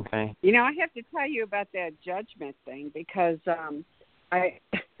 Okay. I have to tell you about that judgment thing, because I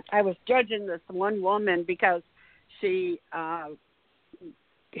was judging this one woman because she had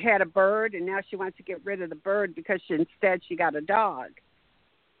a bird, and now she wants to get rid of the bird because instead she got a dog.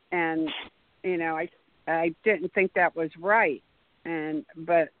 And I didn't think that was right.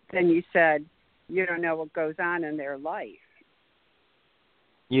 But then you said you don't know what goes on in their life.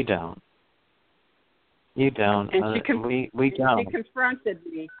 You don't. And we don't. She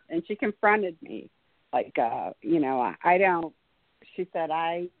confronted me, like, I don't. She said,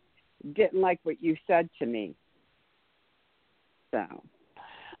 I didn't like what you said to me. So.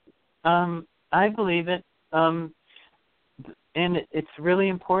 I believe it. And it's really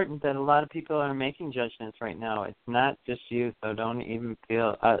important that a lot of people are making judgments right now. It's not just you, so don't even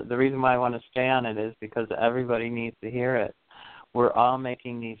feel. The reason why I want to stay on it is because everybody needs to hear it. We're all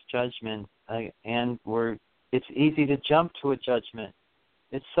making these judgments, and it's easy to jump to a judgment.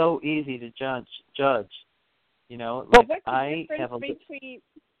 It's so easy to judge. But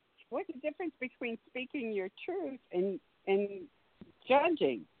what's the difference between speaking your truth and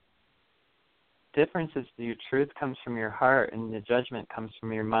judging? Difference is your truth comes from your heart, and the judgment comes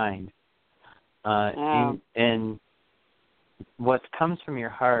from your mind. And what comes from your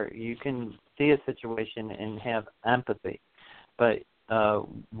heart, you can see a situation and have empathy. But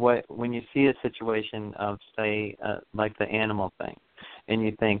when you see a situation of, say, like the animal thing, and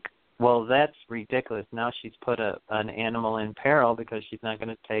you think, well, that's ridiculous. Now she's put an animal in peril because she's not going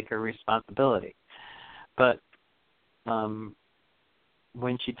to take her responsibility. But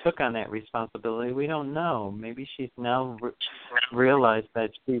when she took on that responsibility, we don't know. Maybe she's now realized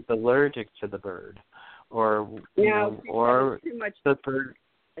that she's allergic to the bird, or or too much, the bird,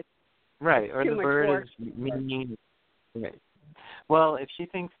 right? Or the bird is mean. Right. Well, if she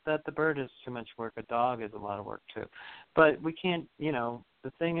thinks that the bird is too much work, a dog is a lot of work too. But we can't.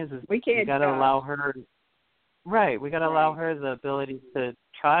 The thing is we got to allow her. Right, we got to allow her the ability to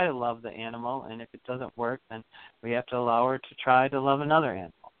try to love the animal, and if it doesn't work, then we have to allow her to try to love another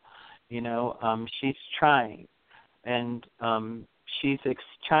animal. She's trying, and she's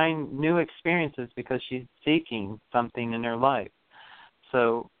trying new experiences because she's seeking something in her life.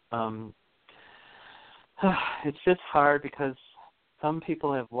 So it's just hard because some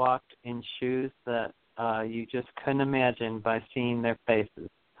people have walked in shoes that you just couldn't imagine by seeing their faces.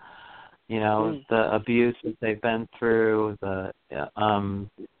 The abuse that they've been through, the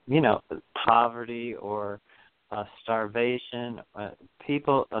poverty or starvation,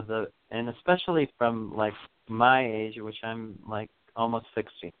 people and especially from like my age, which I'm like almost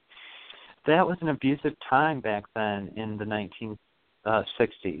 60. That was an abusive time back then in the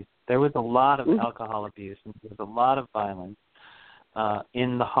 1960s. There was a lot of alcohol abuse and there was a lot of violence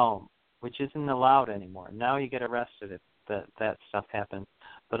in the home, which isn't allowed anymore. Now you get arrested if that stuff happens.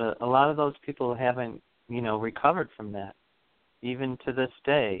 But a lot of those people haven't, recovered from that, even to this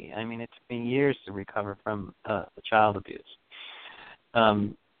day. I mean, it took me years to recover from child abuse.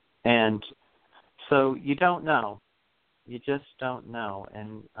 And so you don't know. You just don't know.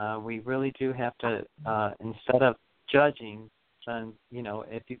 And we really do have to, instead of judging, then,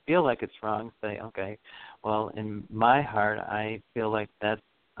 if you feel like it's wrong, say, okay, well, in my heart, I feel like that's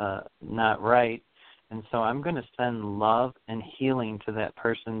not right. And so I'm going to send love and healing to that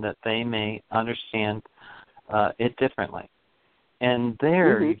person that they may understand it differently. And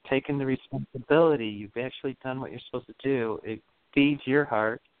there, you've taken the responsibility. You've actually done what you're supposed to do. It feeds your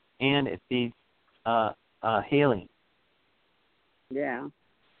heart, and it feeds healing. Yeah.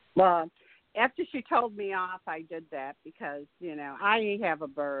 Well, after she told me off, I did that because, I have a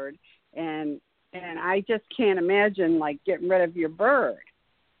bird, and I just can't imagine, like, getting rid of your bird,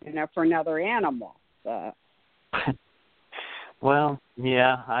 for another animal. Well,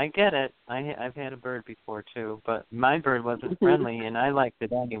 yeah, I get it. I've had a bird before too, but my bird wasn't friendly, and I liked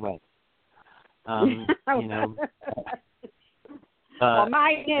it anyway. Well,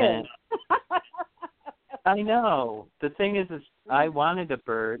 mine is. I know. The thing is I wanted a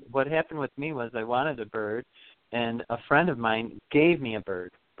bird. What happened with me was I wanted a bird, and a friend of mine gave me a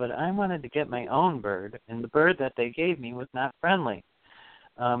bird, but I wanted to get my own bird, and the bird that they gave me was not friendly.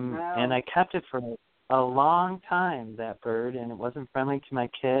 And I kept it for a long time, that bird, and it wasn't friendly to my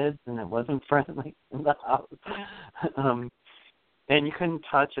kids, and it wasn't friendly in the house. And you couldn't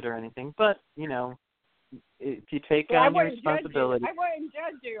touch it or anything. But, if you take on your responsibility. I wouldn't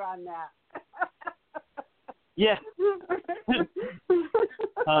judge you on that. Yeah.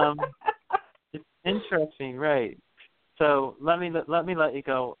 It's interesting, right. So let me let you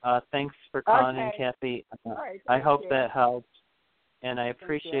go. Thanks for calling in, Kathy. Right, I hope that helps. And I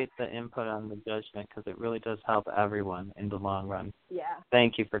appreciate the input on the judgment because it really does help everyone in the long run. Yeah.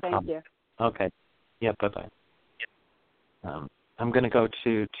 Thank you for calling. Thank you. Okay. Yeah, bye-bye. I'm going to go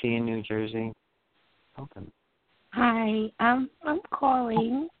to T in New Jersey. Open. Hi. I'm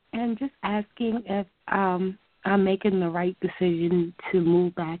calling and just asking if I'm making the right decision to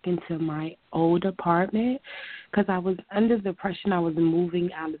move back into my old apartment because I was under the impression I was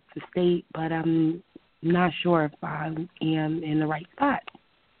moving out of the state, but I'm not sure if I am in the right spot.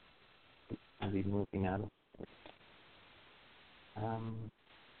 I'll be moving out of it.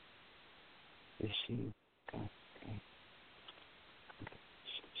 Is she okay?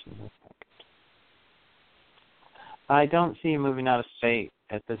 I don't see you moving out of state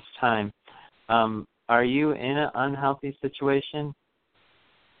at this time. Are you in an unhealthy situation?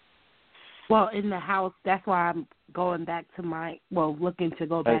 Well, in the house, that's why I'm going back to looking to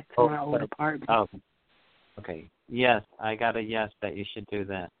go back to my old apartment. Oh. Okay. Yes, I got a yes that you should do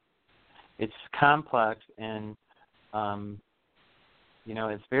that. It's complex and,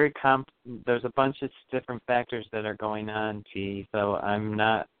 it's very there's a bunch of different factors that are going on, T. So I'm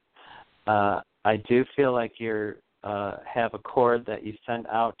not, I do feel like you're, have a cord that you sent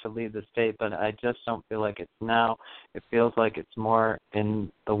out to leave the state, but I just don't feel like it's now. It feels like it's more in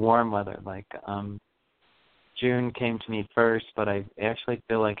the warm weather. Like, June came to me first, but I actually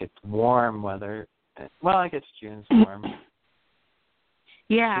feel like it's warm weather. Well, I guess June's warm.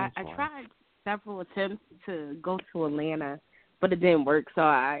 Yeah, I tried several attempts to go to Atlanta, but it didn't work. So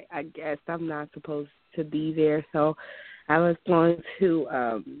I guess I'm not supposed to be there. So I was going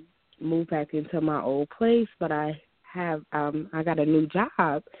to move back into my old place, but I got a new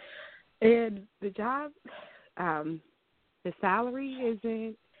job, and the job, the salary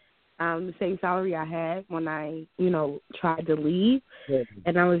isn't the same salary I had when I, tried to leave,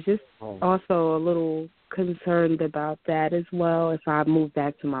 and I was just also a little concerned about that as well if I move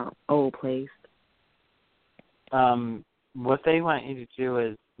back to my old place. What they want you to do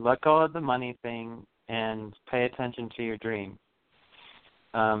is let go of the money thing and pay attention to your dream.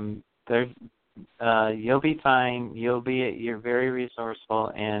 You'll be fine. You're very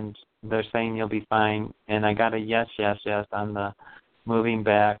resourceful, and they're saying you'll be fine. And I got a yes on the moving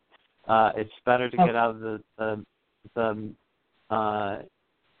back. It's better to get out of the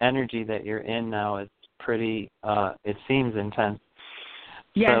energy that you're in now. It's pretty. It seems intense.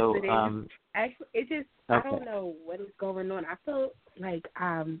 Yes, so, it is. Actually, it just I don't know what is going on. I feel like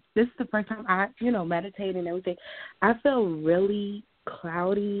this is the first time I meditate and everything. I feel really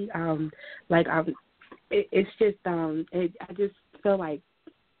cloudy. It's just I just feel like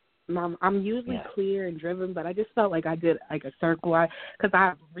I'm usually clear and driven, but I just felt like I did like a circle. Because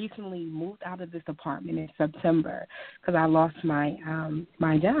I recently moved out of this apartment in September because I lost my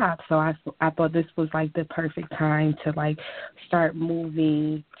my job. So I thought this was like the perfect time to like start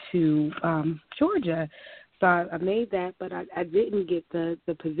moving to Georgia. So I made that, but I didn't get the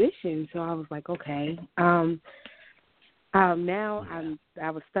position. So I was like, okay. Now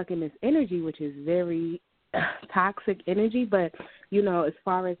I was stuck in this energy, which is very toxic energy, but as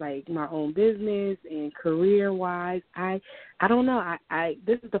far as like my own business and career wise, I don't know. I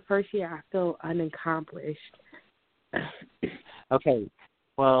this is the first year I feel unaccomplished. Okay.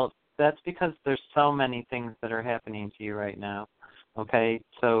 Well, that's because there's so many things that are happening to you right now. Okay?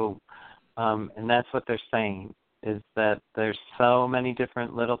 So and that's what they're saying is that there's so many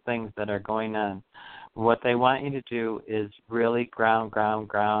different little things that are going on. What they want you to do is really ground,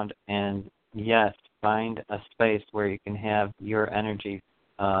 and yes, find a space where you can have your energy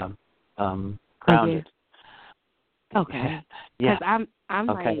grounded. Okay. Yeah. Because I'm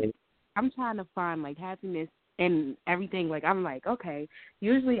okay. like I'm trying to find like happiness in everything. Like I'm like, okay,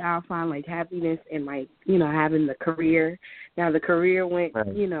 usually I'll find like happiness in like having the career. Now the career went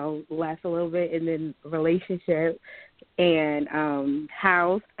left a little bit, and then relationship and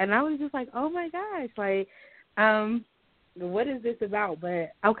house, and I was just like, oh my gosh, like what is this about?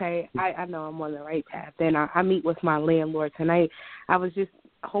 But okay, I know I'm on the right path. Then I meet with my landlord tonight. I was just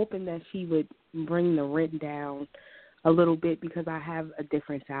hoping that she would bring the rent down a little bit because I have a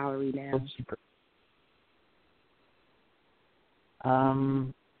different salary now.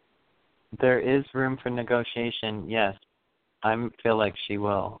 There is room for negotiation, yes. I feel like she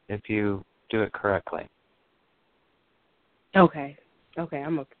will if you do it correctly. Okay. I'm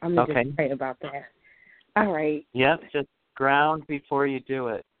gonna just pray about that. All right. Yep, just ground before you do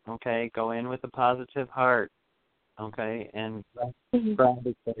it. Okay, go in with a positive heart. Okay, and ground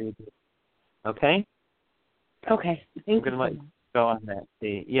before you do it. Okay. Okay. Thank you. I'm gonna let you go on that.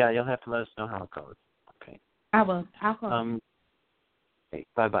 See, you'll have to let us know how it goes. Okay. I will. I'll call. Okay,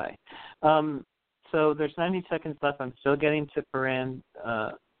 bye. So there's 90 seconds left. I'm still getting to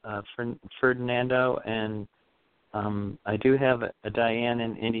Fernando, and I do have a Diane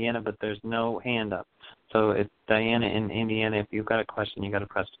in Indiana, but there's no hand up. So it's Diana in Indiana. If you've got a question, you got to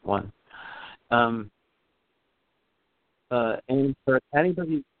press 1. And for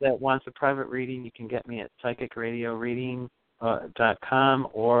anybody that wants a private reading, you can get me at psychicradioreading.com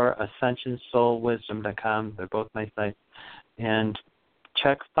or ascensionsoulwisdom.com. They're both my sites. And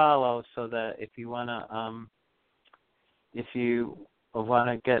check follow so that if you want to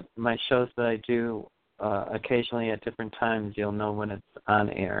get my shows that I do occasionally at different times, you'll know when it's on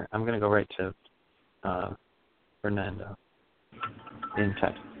air. I'm going to go right to Fernando in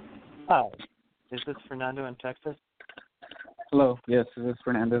Texas. Hi, is this Fernando in Texas? Hello, yes, this is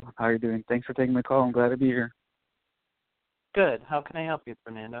Fernando. How are you doing? Thanks for taking my call. I'm glad to be here. Good. How can I help you,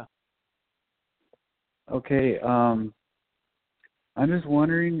 Fernando? Okay, I'm just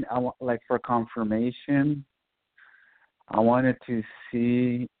wondering, for confirmation, I wanted to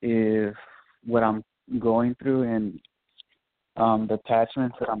see if what I'm going through and the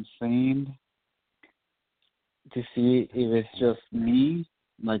attachments that I'm seeing, to see if it's just me,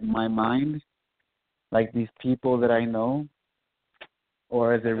 like my mind, like these people that I know,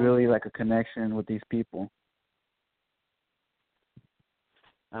 or is it really like a connection with these people?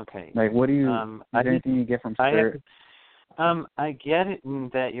 Okay. Like, what do you, is there anything you get from Spirit? I get it in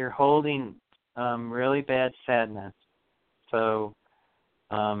that you're holding really bad sadness. So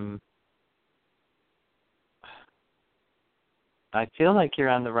I feel like you're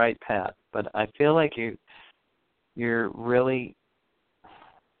on the right path, but I feel like you're really,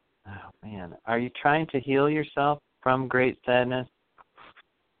 oh man, are you trying to heal yourself from great sadness?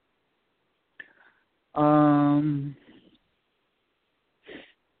 I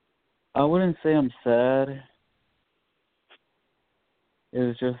wouldn't say I'm sad. It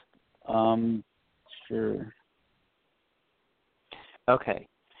was just, sure. Okay.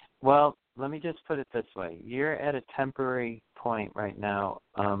 Well, let me just put it this way. You're at a temporary point right now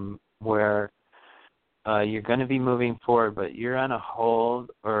where you're going to be moving forward, but you're on a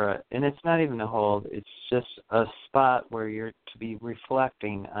hold, and it's not even a hold. It's just a spot where you're to be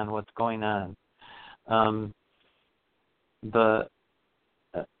reflecting on what's going on.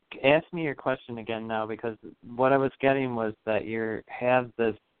 Ask me your question again now, because what I was getting was that you have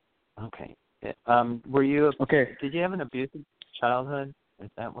this. Okay. Were you? Okay. Did you have an abusive childhood? Is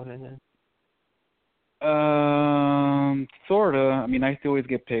that what it is? Sorta. I mean, I used to always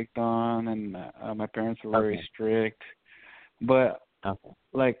get picked on, and my parents were very strict. But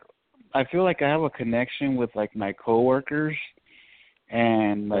like, I feel like I have a connection with like my coworkers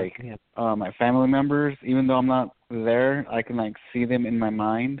and like my family members. Even though I'm not there, I can like see them in my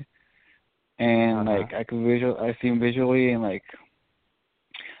mind, and like I see them visually, and like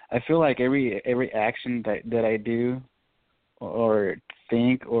I feel like every action that I do or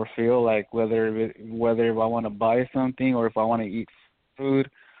think or feel, like whether if I want to buy something or if I want to eat food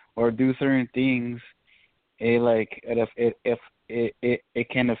or do certain things, it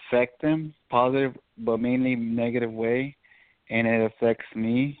can affect them positive but mainly negative way, and it affects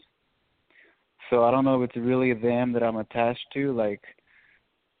me. So I don't know if it's really them that I'm attached to, like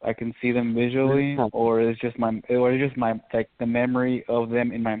I can see them visually, or it's just my like the memory of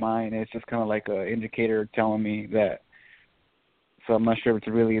them in my mind. It's just kind of like an indicator telling me that. So I'm not sure if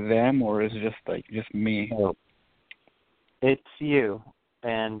it's really them or is it just me. It's you,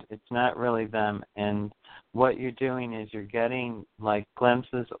 and it's not really them. And what you're doing is you're getting like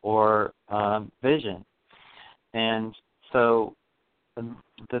glimpses or vision. And so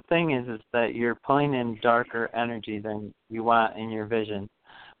the thing is that you're pulling in darker energy than you want in your vision.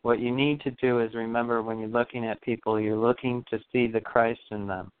 What you need to do is remember, when you're looking at people, you're looking to see the Christ in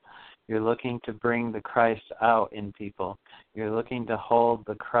them. You're looking to bring the Christ out in people. You're looking to hold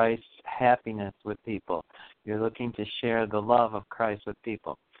the Christ's happiness with people. You're looking to share the love of Christ with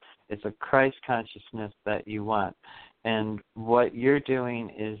people. It's a Christ consciousness that you want. And what you're doing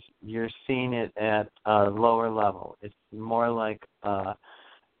is you're seeing it at a lower level. It's more like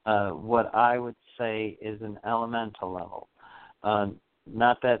what I would say is an elemental level.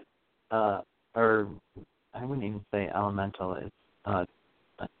 Not that, or I wouldn't even say elemental.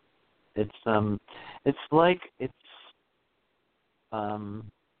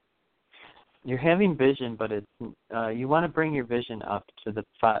 You're having vision, but it's you want to bring your vision up to the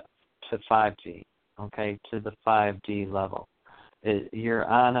 5G, okay, to the 5D level. You're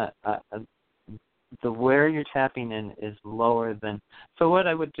on the where you're tapping in is lower than. So what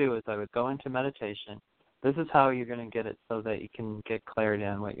I would do is I would go into meditation. This is how you're going to get it so that you can get clarity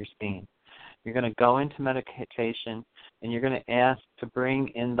on what you're seeing. You're going to go into meditation, and you're going to ask to bring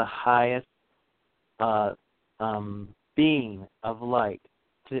in the highest being of light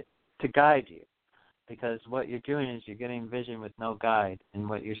to guide you. Because what you're doing is you're getting vision with no guide, and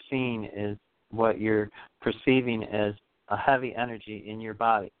what you're seeing is what you're perceiving as a heavy energy in your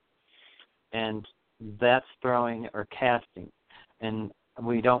body. And that's throwing or casting. And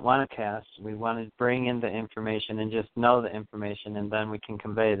we don't want to cast. We want to bring in the information and just know the information, and then we can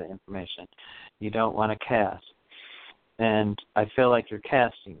convey the information. You don't want to cast. And I feel like you're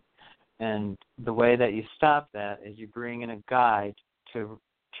casting. And the way that you stop that is you bring in a guide to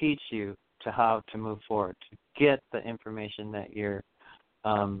teach you to how to move forward, to get the information that you're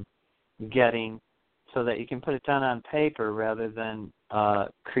getting, so that you can put it down on paper rather than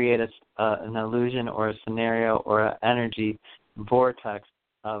create an illusion or a scenario or an energy vortex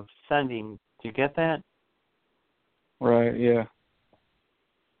of sending. Do you get that? Right, yeah.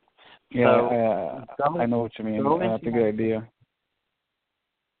 Yeah, so, I know what you mean. That's a good idea.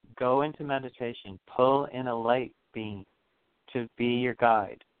 Go into meditation. Pull in a light being to be your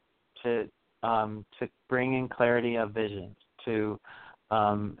guide, to bring in clarity of vision, to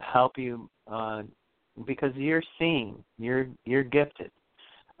help you, because you're seeing, you're gifted.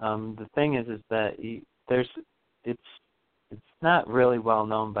 The thing is that it's not really well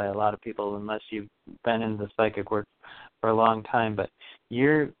known by a lot of people unless you've been in the psychic work for a long time. But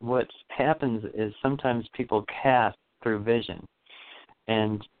what happens is sometimes people cast through vision,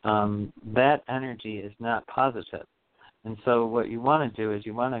 and that energy is not positive. And so what you want to do is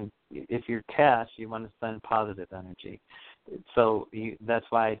if you're cast, you want to send positive energy. So that's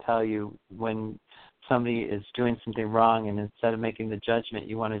why I tell you when somebody is doing something wrong, and instead of making the judgment,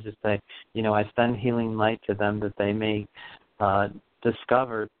 you want to just say, I send healing light to them that they may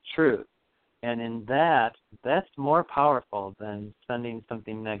discover truth. And in that's more powerful than sending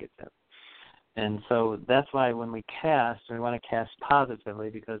something negative. And so that's why when we cast, we want to cast positively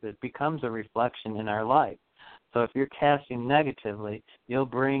because it becomes a reflection in our life. So if you're casting negatively, you'll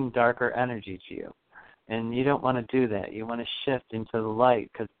bring darker energy to you. And you don't want to do that. You want to shift into the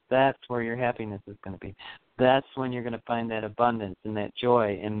light because that's where your happiness is going to be. That's when you're going to find that abundance and that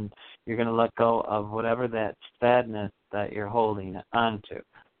joy, and you're going to let go of whatever that sadness that you're holding onto.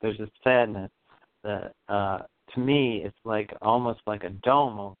 There's a sadness that, to me, it's like almost like a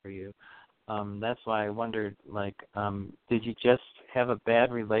dome over you. That's why I wondered, did you just have a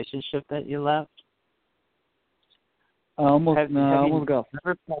bad relationship that you left?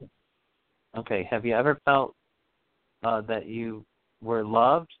 Okay. Have you ever felt that you were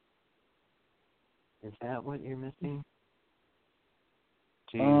loved? Is that what you're missing?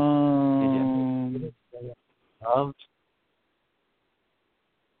 Did you ever loved?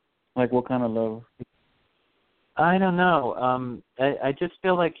 Like what kind of love? I don't know. I just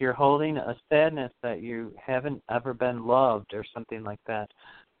feel like you're holding a sadness that you haven't ever been loved or something like that.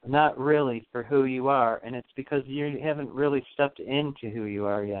 Not really for who you are, and it's because you haven't really stepped into who you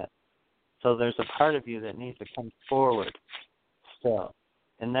are yet. So there's a part of you that needs to come forward still.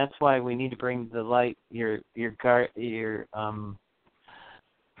 And that's why we need to bring the light, a guardian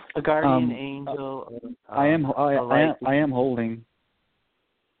angel. I am holding.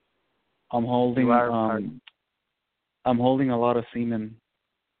 I'm holding. I'm holding a lot of semen.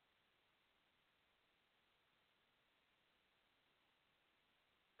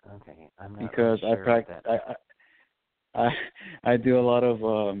 Okay, I'm not because really sure I practice. I do a lot of.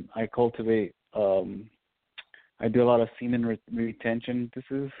 I cultivate. I do a lot of semen retention. This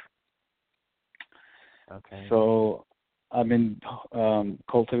is. Okay. So I've been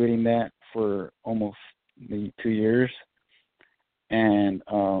cultivating that for almost maybe 2 years, and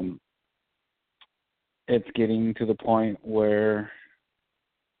it's getting to the point where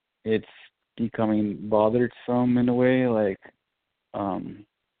it's becoming bothersome in a way, like okay.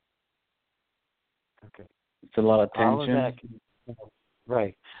 It's a lot of tension. All of that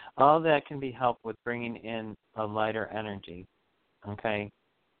right. All of that can be helped with bringing in a lighter energy, okay,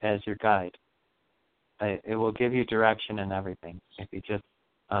 as your guide. It will give you direction and everything if you just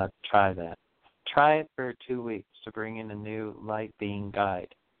try that. Try it for 2 weeks to bring in a new light being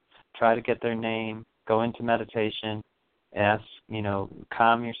guide. Try to get their name, go into meditation, ask,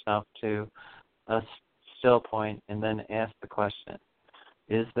 calm yourself to a still point, and then ask the question,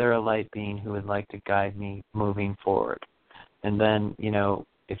 is there a light being who would like to guide me moving forward? And then,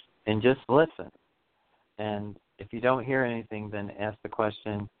 and just listen. And if you don't hear anything, then ask the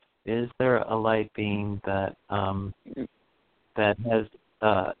question, is there a light being that that has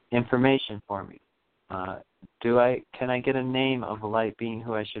information for me? Can I get a name of a light being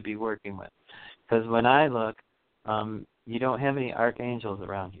who I should be working with? Because when I look, you don't have any archangels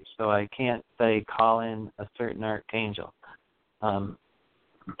around you, so I can't say call in a certain archangel.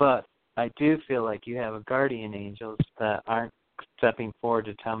 But I do feel like you have a guardian angels that aren't stepping forward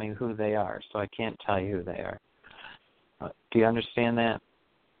to tell me who they are, so I can't tell you who they are. Do you understand that?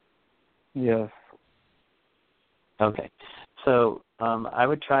 Yes. Okay. So I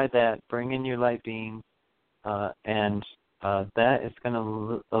would try that, bring in your light being, and that is going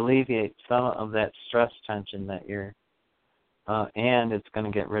to alleviate some of that stress tension that you're, and it's going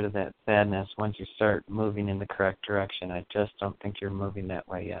to get rid of that sadness once you start moving in the correct direction. I just don't think you're moving that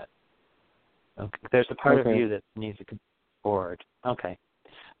way yet. Okay. There's a part of you that needs to come forward. Okay.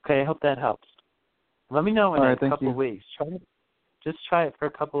 Okay, I hope that helps. Let me know in a couple of weeks. Just try it for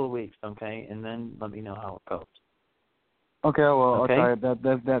a couple of weeks, okay, and then let me know how it goes. Okay, well, okay? I'll try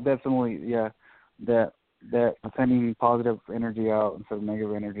it. That definitely, yeah, that sending positive energy out instead of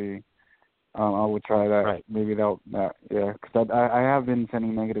negative energy. I would try that. Right. Maybe that yeah, because I have been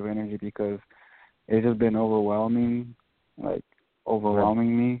sending negative energy because it's just been overwhelming me,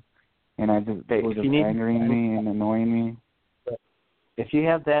 and it was just angering me and annoying me. If you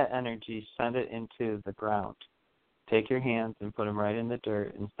have that energy, send it into the ground. Take your hands and put them right in the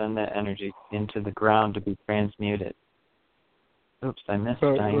dirt and send that energy into the ground to be transmuted. Oops, I missed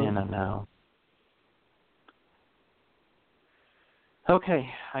Diana now. Okay,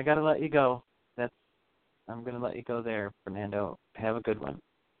 I got to let you go. I'm going to let you go there, Fernando. Have a good one.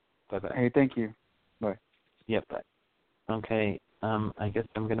 Bye-bye. Hey, thank you. Bye. Yep, bye. Okay, I guess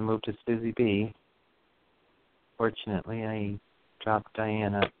I'm going to move to Susie B. unfortunately, I dropped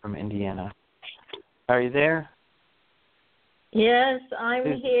Diana from Indiana. Are you there? Yes,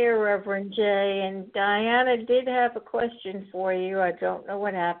 I'm here, Reverend Jay, and Diana did have a question for you. I don't know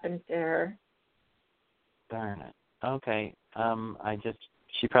what happened to her. Darn it. Okay.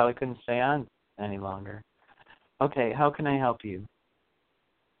 She probably couldn't stay on any longer. Okay, how can I help you?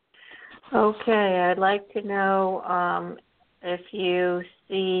 Okay, I'd like to know if you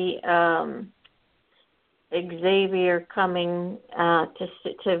see Xavier coming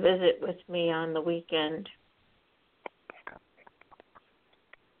to visit with me on the weekend.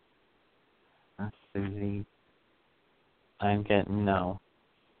 Susie, I'm getting no.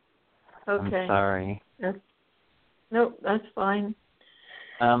 Okay. I'm sorry. Nope, that's fine.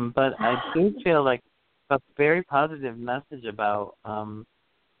 But I do feel like a very positive message about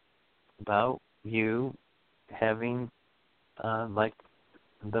you having like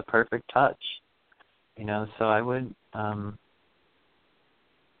the perfect touch. So I would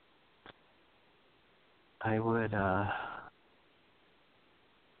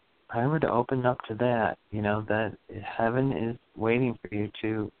open up to that, that heaven is waiting for you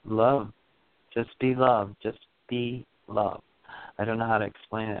to love. Just be love. Just be love. I don't know how to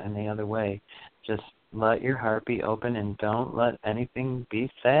explain it any other way. Just let your heart be open and don't let anything be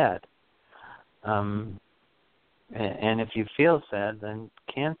sad. And if you feel sad, then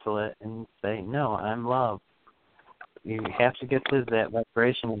cancel it and say, no, I'm love. You have to get to that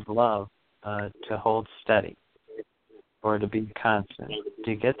vibration of love to hold steady or to be constant.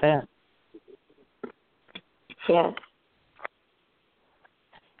 Do you get that? Yes.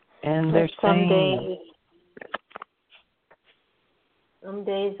 And they're some saying... Some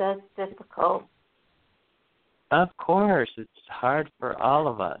days that's difficult. Of course, it's hard for all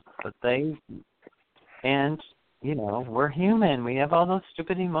of us, but we're human. We have all those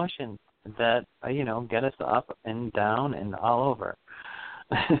stupid emotions that, get us up and down and all over.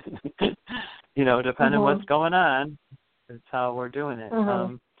 Depending on what's going on, it's how we're doing it.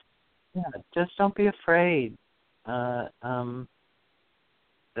 Just don't be afraid.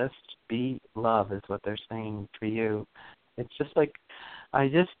 Just be love is what they're saying for you. It's just like, I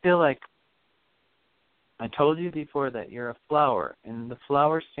just feel like I told you before that you're a flower, and the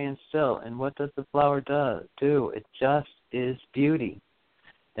flower stands still. And what does the flower do? It just is beauty.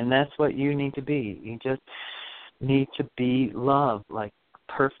 And that's what you need to be. You just need to be love, like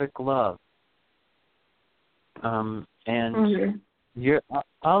perfect love. All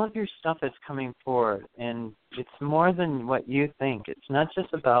of your stuff is coming forward, and it's more than what you think. It's not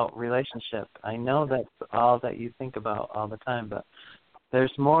just about relationship. I know that's all that you think about all the time, but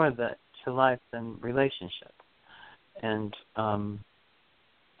there's more to life than relationship. And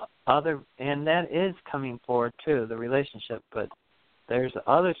that is coming forward too, the relationship, but there's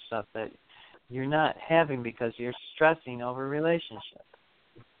other stuff that you're not having because you're stressing over relationship.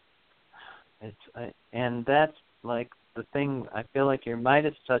 And that's like the thing. I feel like your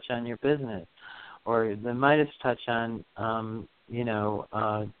Midas touch on your business, or the Midas touch on on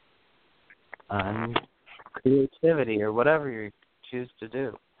creativity, or whatever you choose to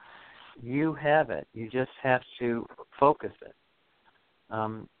do. You have it. You just have to focus it.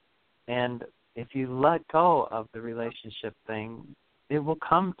 And if you let go of the relationship thing, it will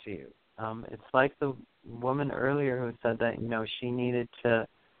come to you. It's like the woman earlier who said that, she needed to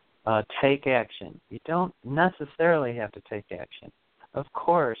take action. You don't necessarily have to take action. Of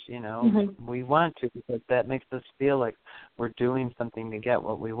course, we want to, because that makes us feel like we're doing something to get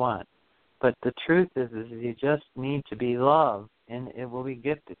what we want. But the truth is you just need to be loved, and it will be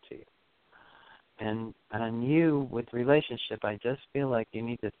gifted to you. And on you with relationship, I just feel like you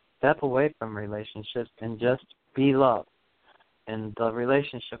need to step away from relationships and just be loved. And the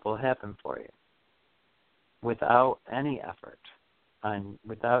relationship will happen for you without any effort,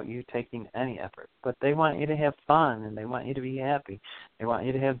 without you taking any effort. But they want you to have fun, and they want you to be happy. They want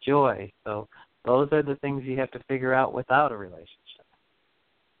you to have joy. So those are the things you have to figure out without a relationship.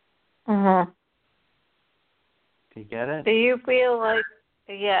 Do you get it? Do you feel like,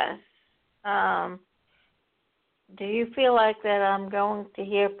 yes. Do you feel like that I'm going to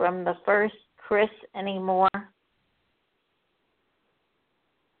hear from the first Chris anymore?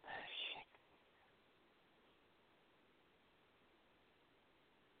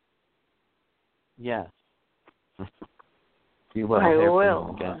 Yes. You will. I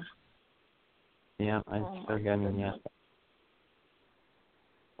will. Again. Yeah, I'm still getting yes.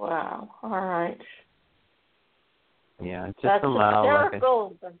 Wow. All right. Yeah, just that's allow.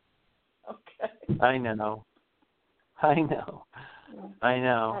 Hysterical. Okay. I know.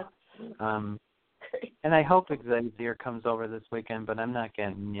 And I hope Xavier comes over this weekend, but I'm not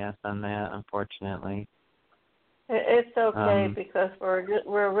getting yes on that, unfortunately. It's okay because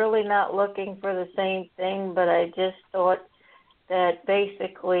we're really not looking for the same thing. But I just thought that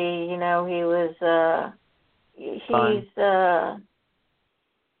basically, he was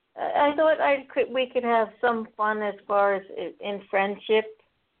I thought we could have some fun as far as in friendship.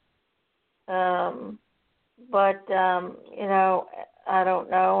 But I don't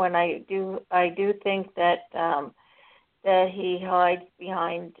know, and I do think that that he hides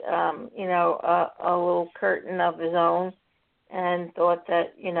behind a little curtain of his own, and thought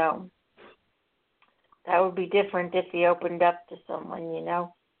that that would be different if he opened up to someone.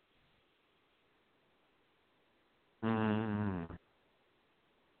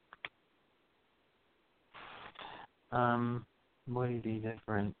 Would he be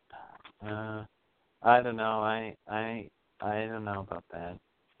different? I don't know. I don't know about that.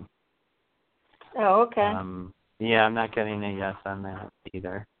 Oh, okay. Yeah, I'm not getting a yes on that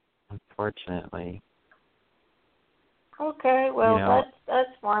either, unfortunately. Okay, well, that's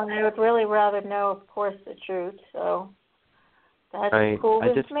fine. I would really rather know, of course, the truth. So that's right. cool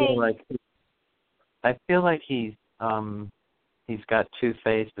with I just me. feel like he's got two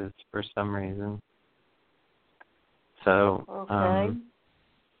faces for some reason. So okay.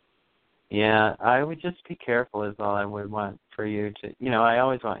 Yeah, I would just be careful is all I would want for you to, I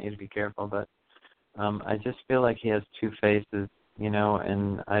always want you to be careful, but I just feel like he has two faces,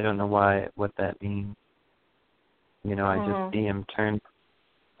 and I don't know what that means. I just see him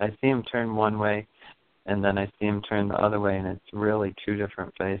turn one way, and then I see him turn the other way, and it's really two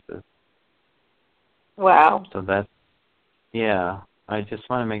different faces. Wow. So I just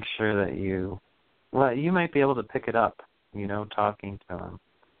want to make sure that you might be able to pick it up, talking to him.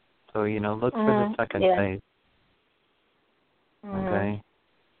 So, look for the second face. Okay?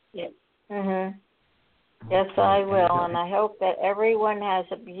 Yeah. Yes, I will. And I hope that everyone has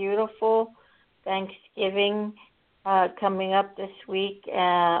a beautiful Thanksgiving coming up this week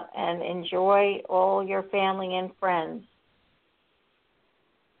and enjoy all your family and friends.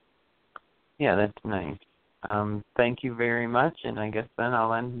 Yeah, that's nice. Thank you very much. And I guess then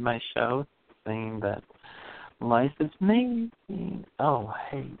I'll end my show saying that life is amazing. Oh,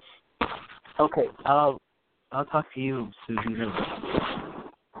 hey. Okay, I'll talk to you, Susie.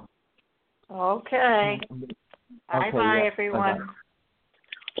 Okay. Bye-bye, everyone. Bye-bye.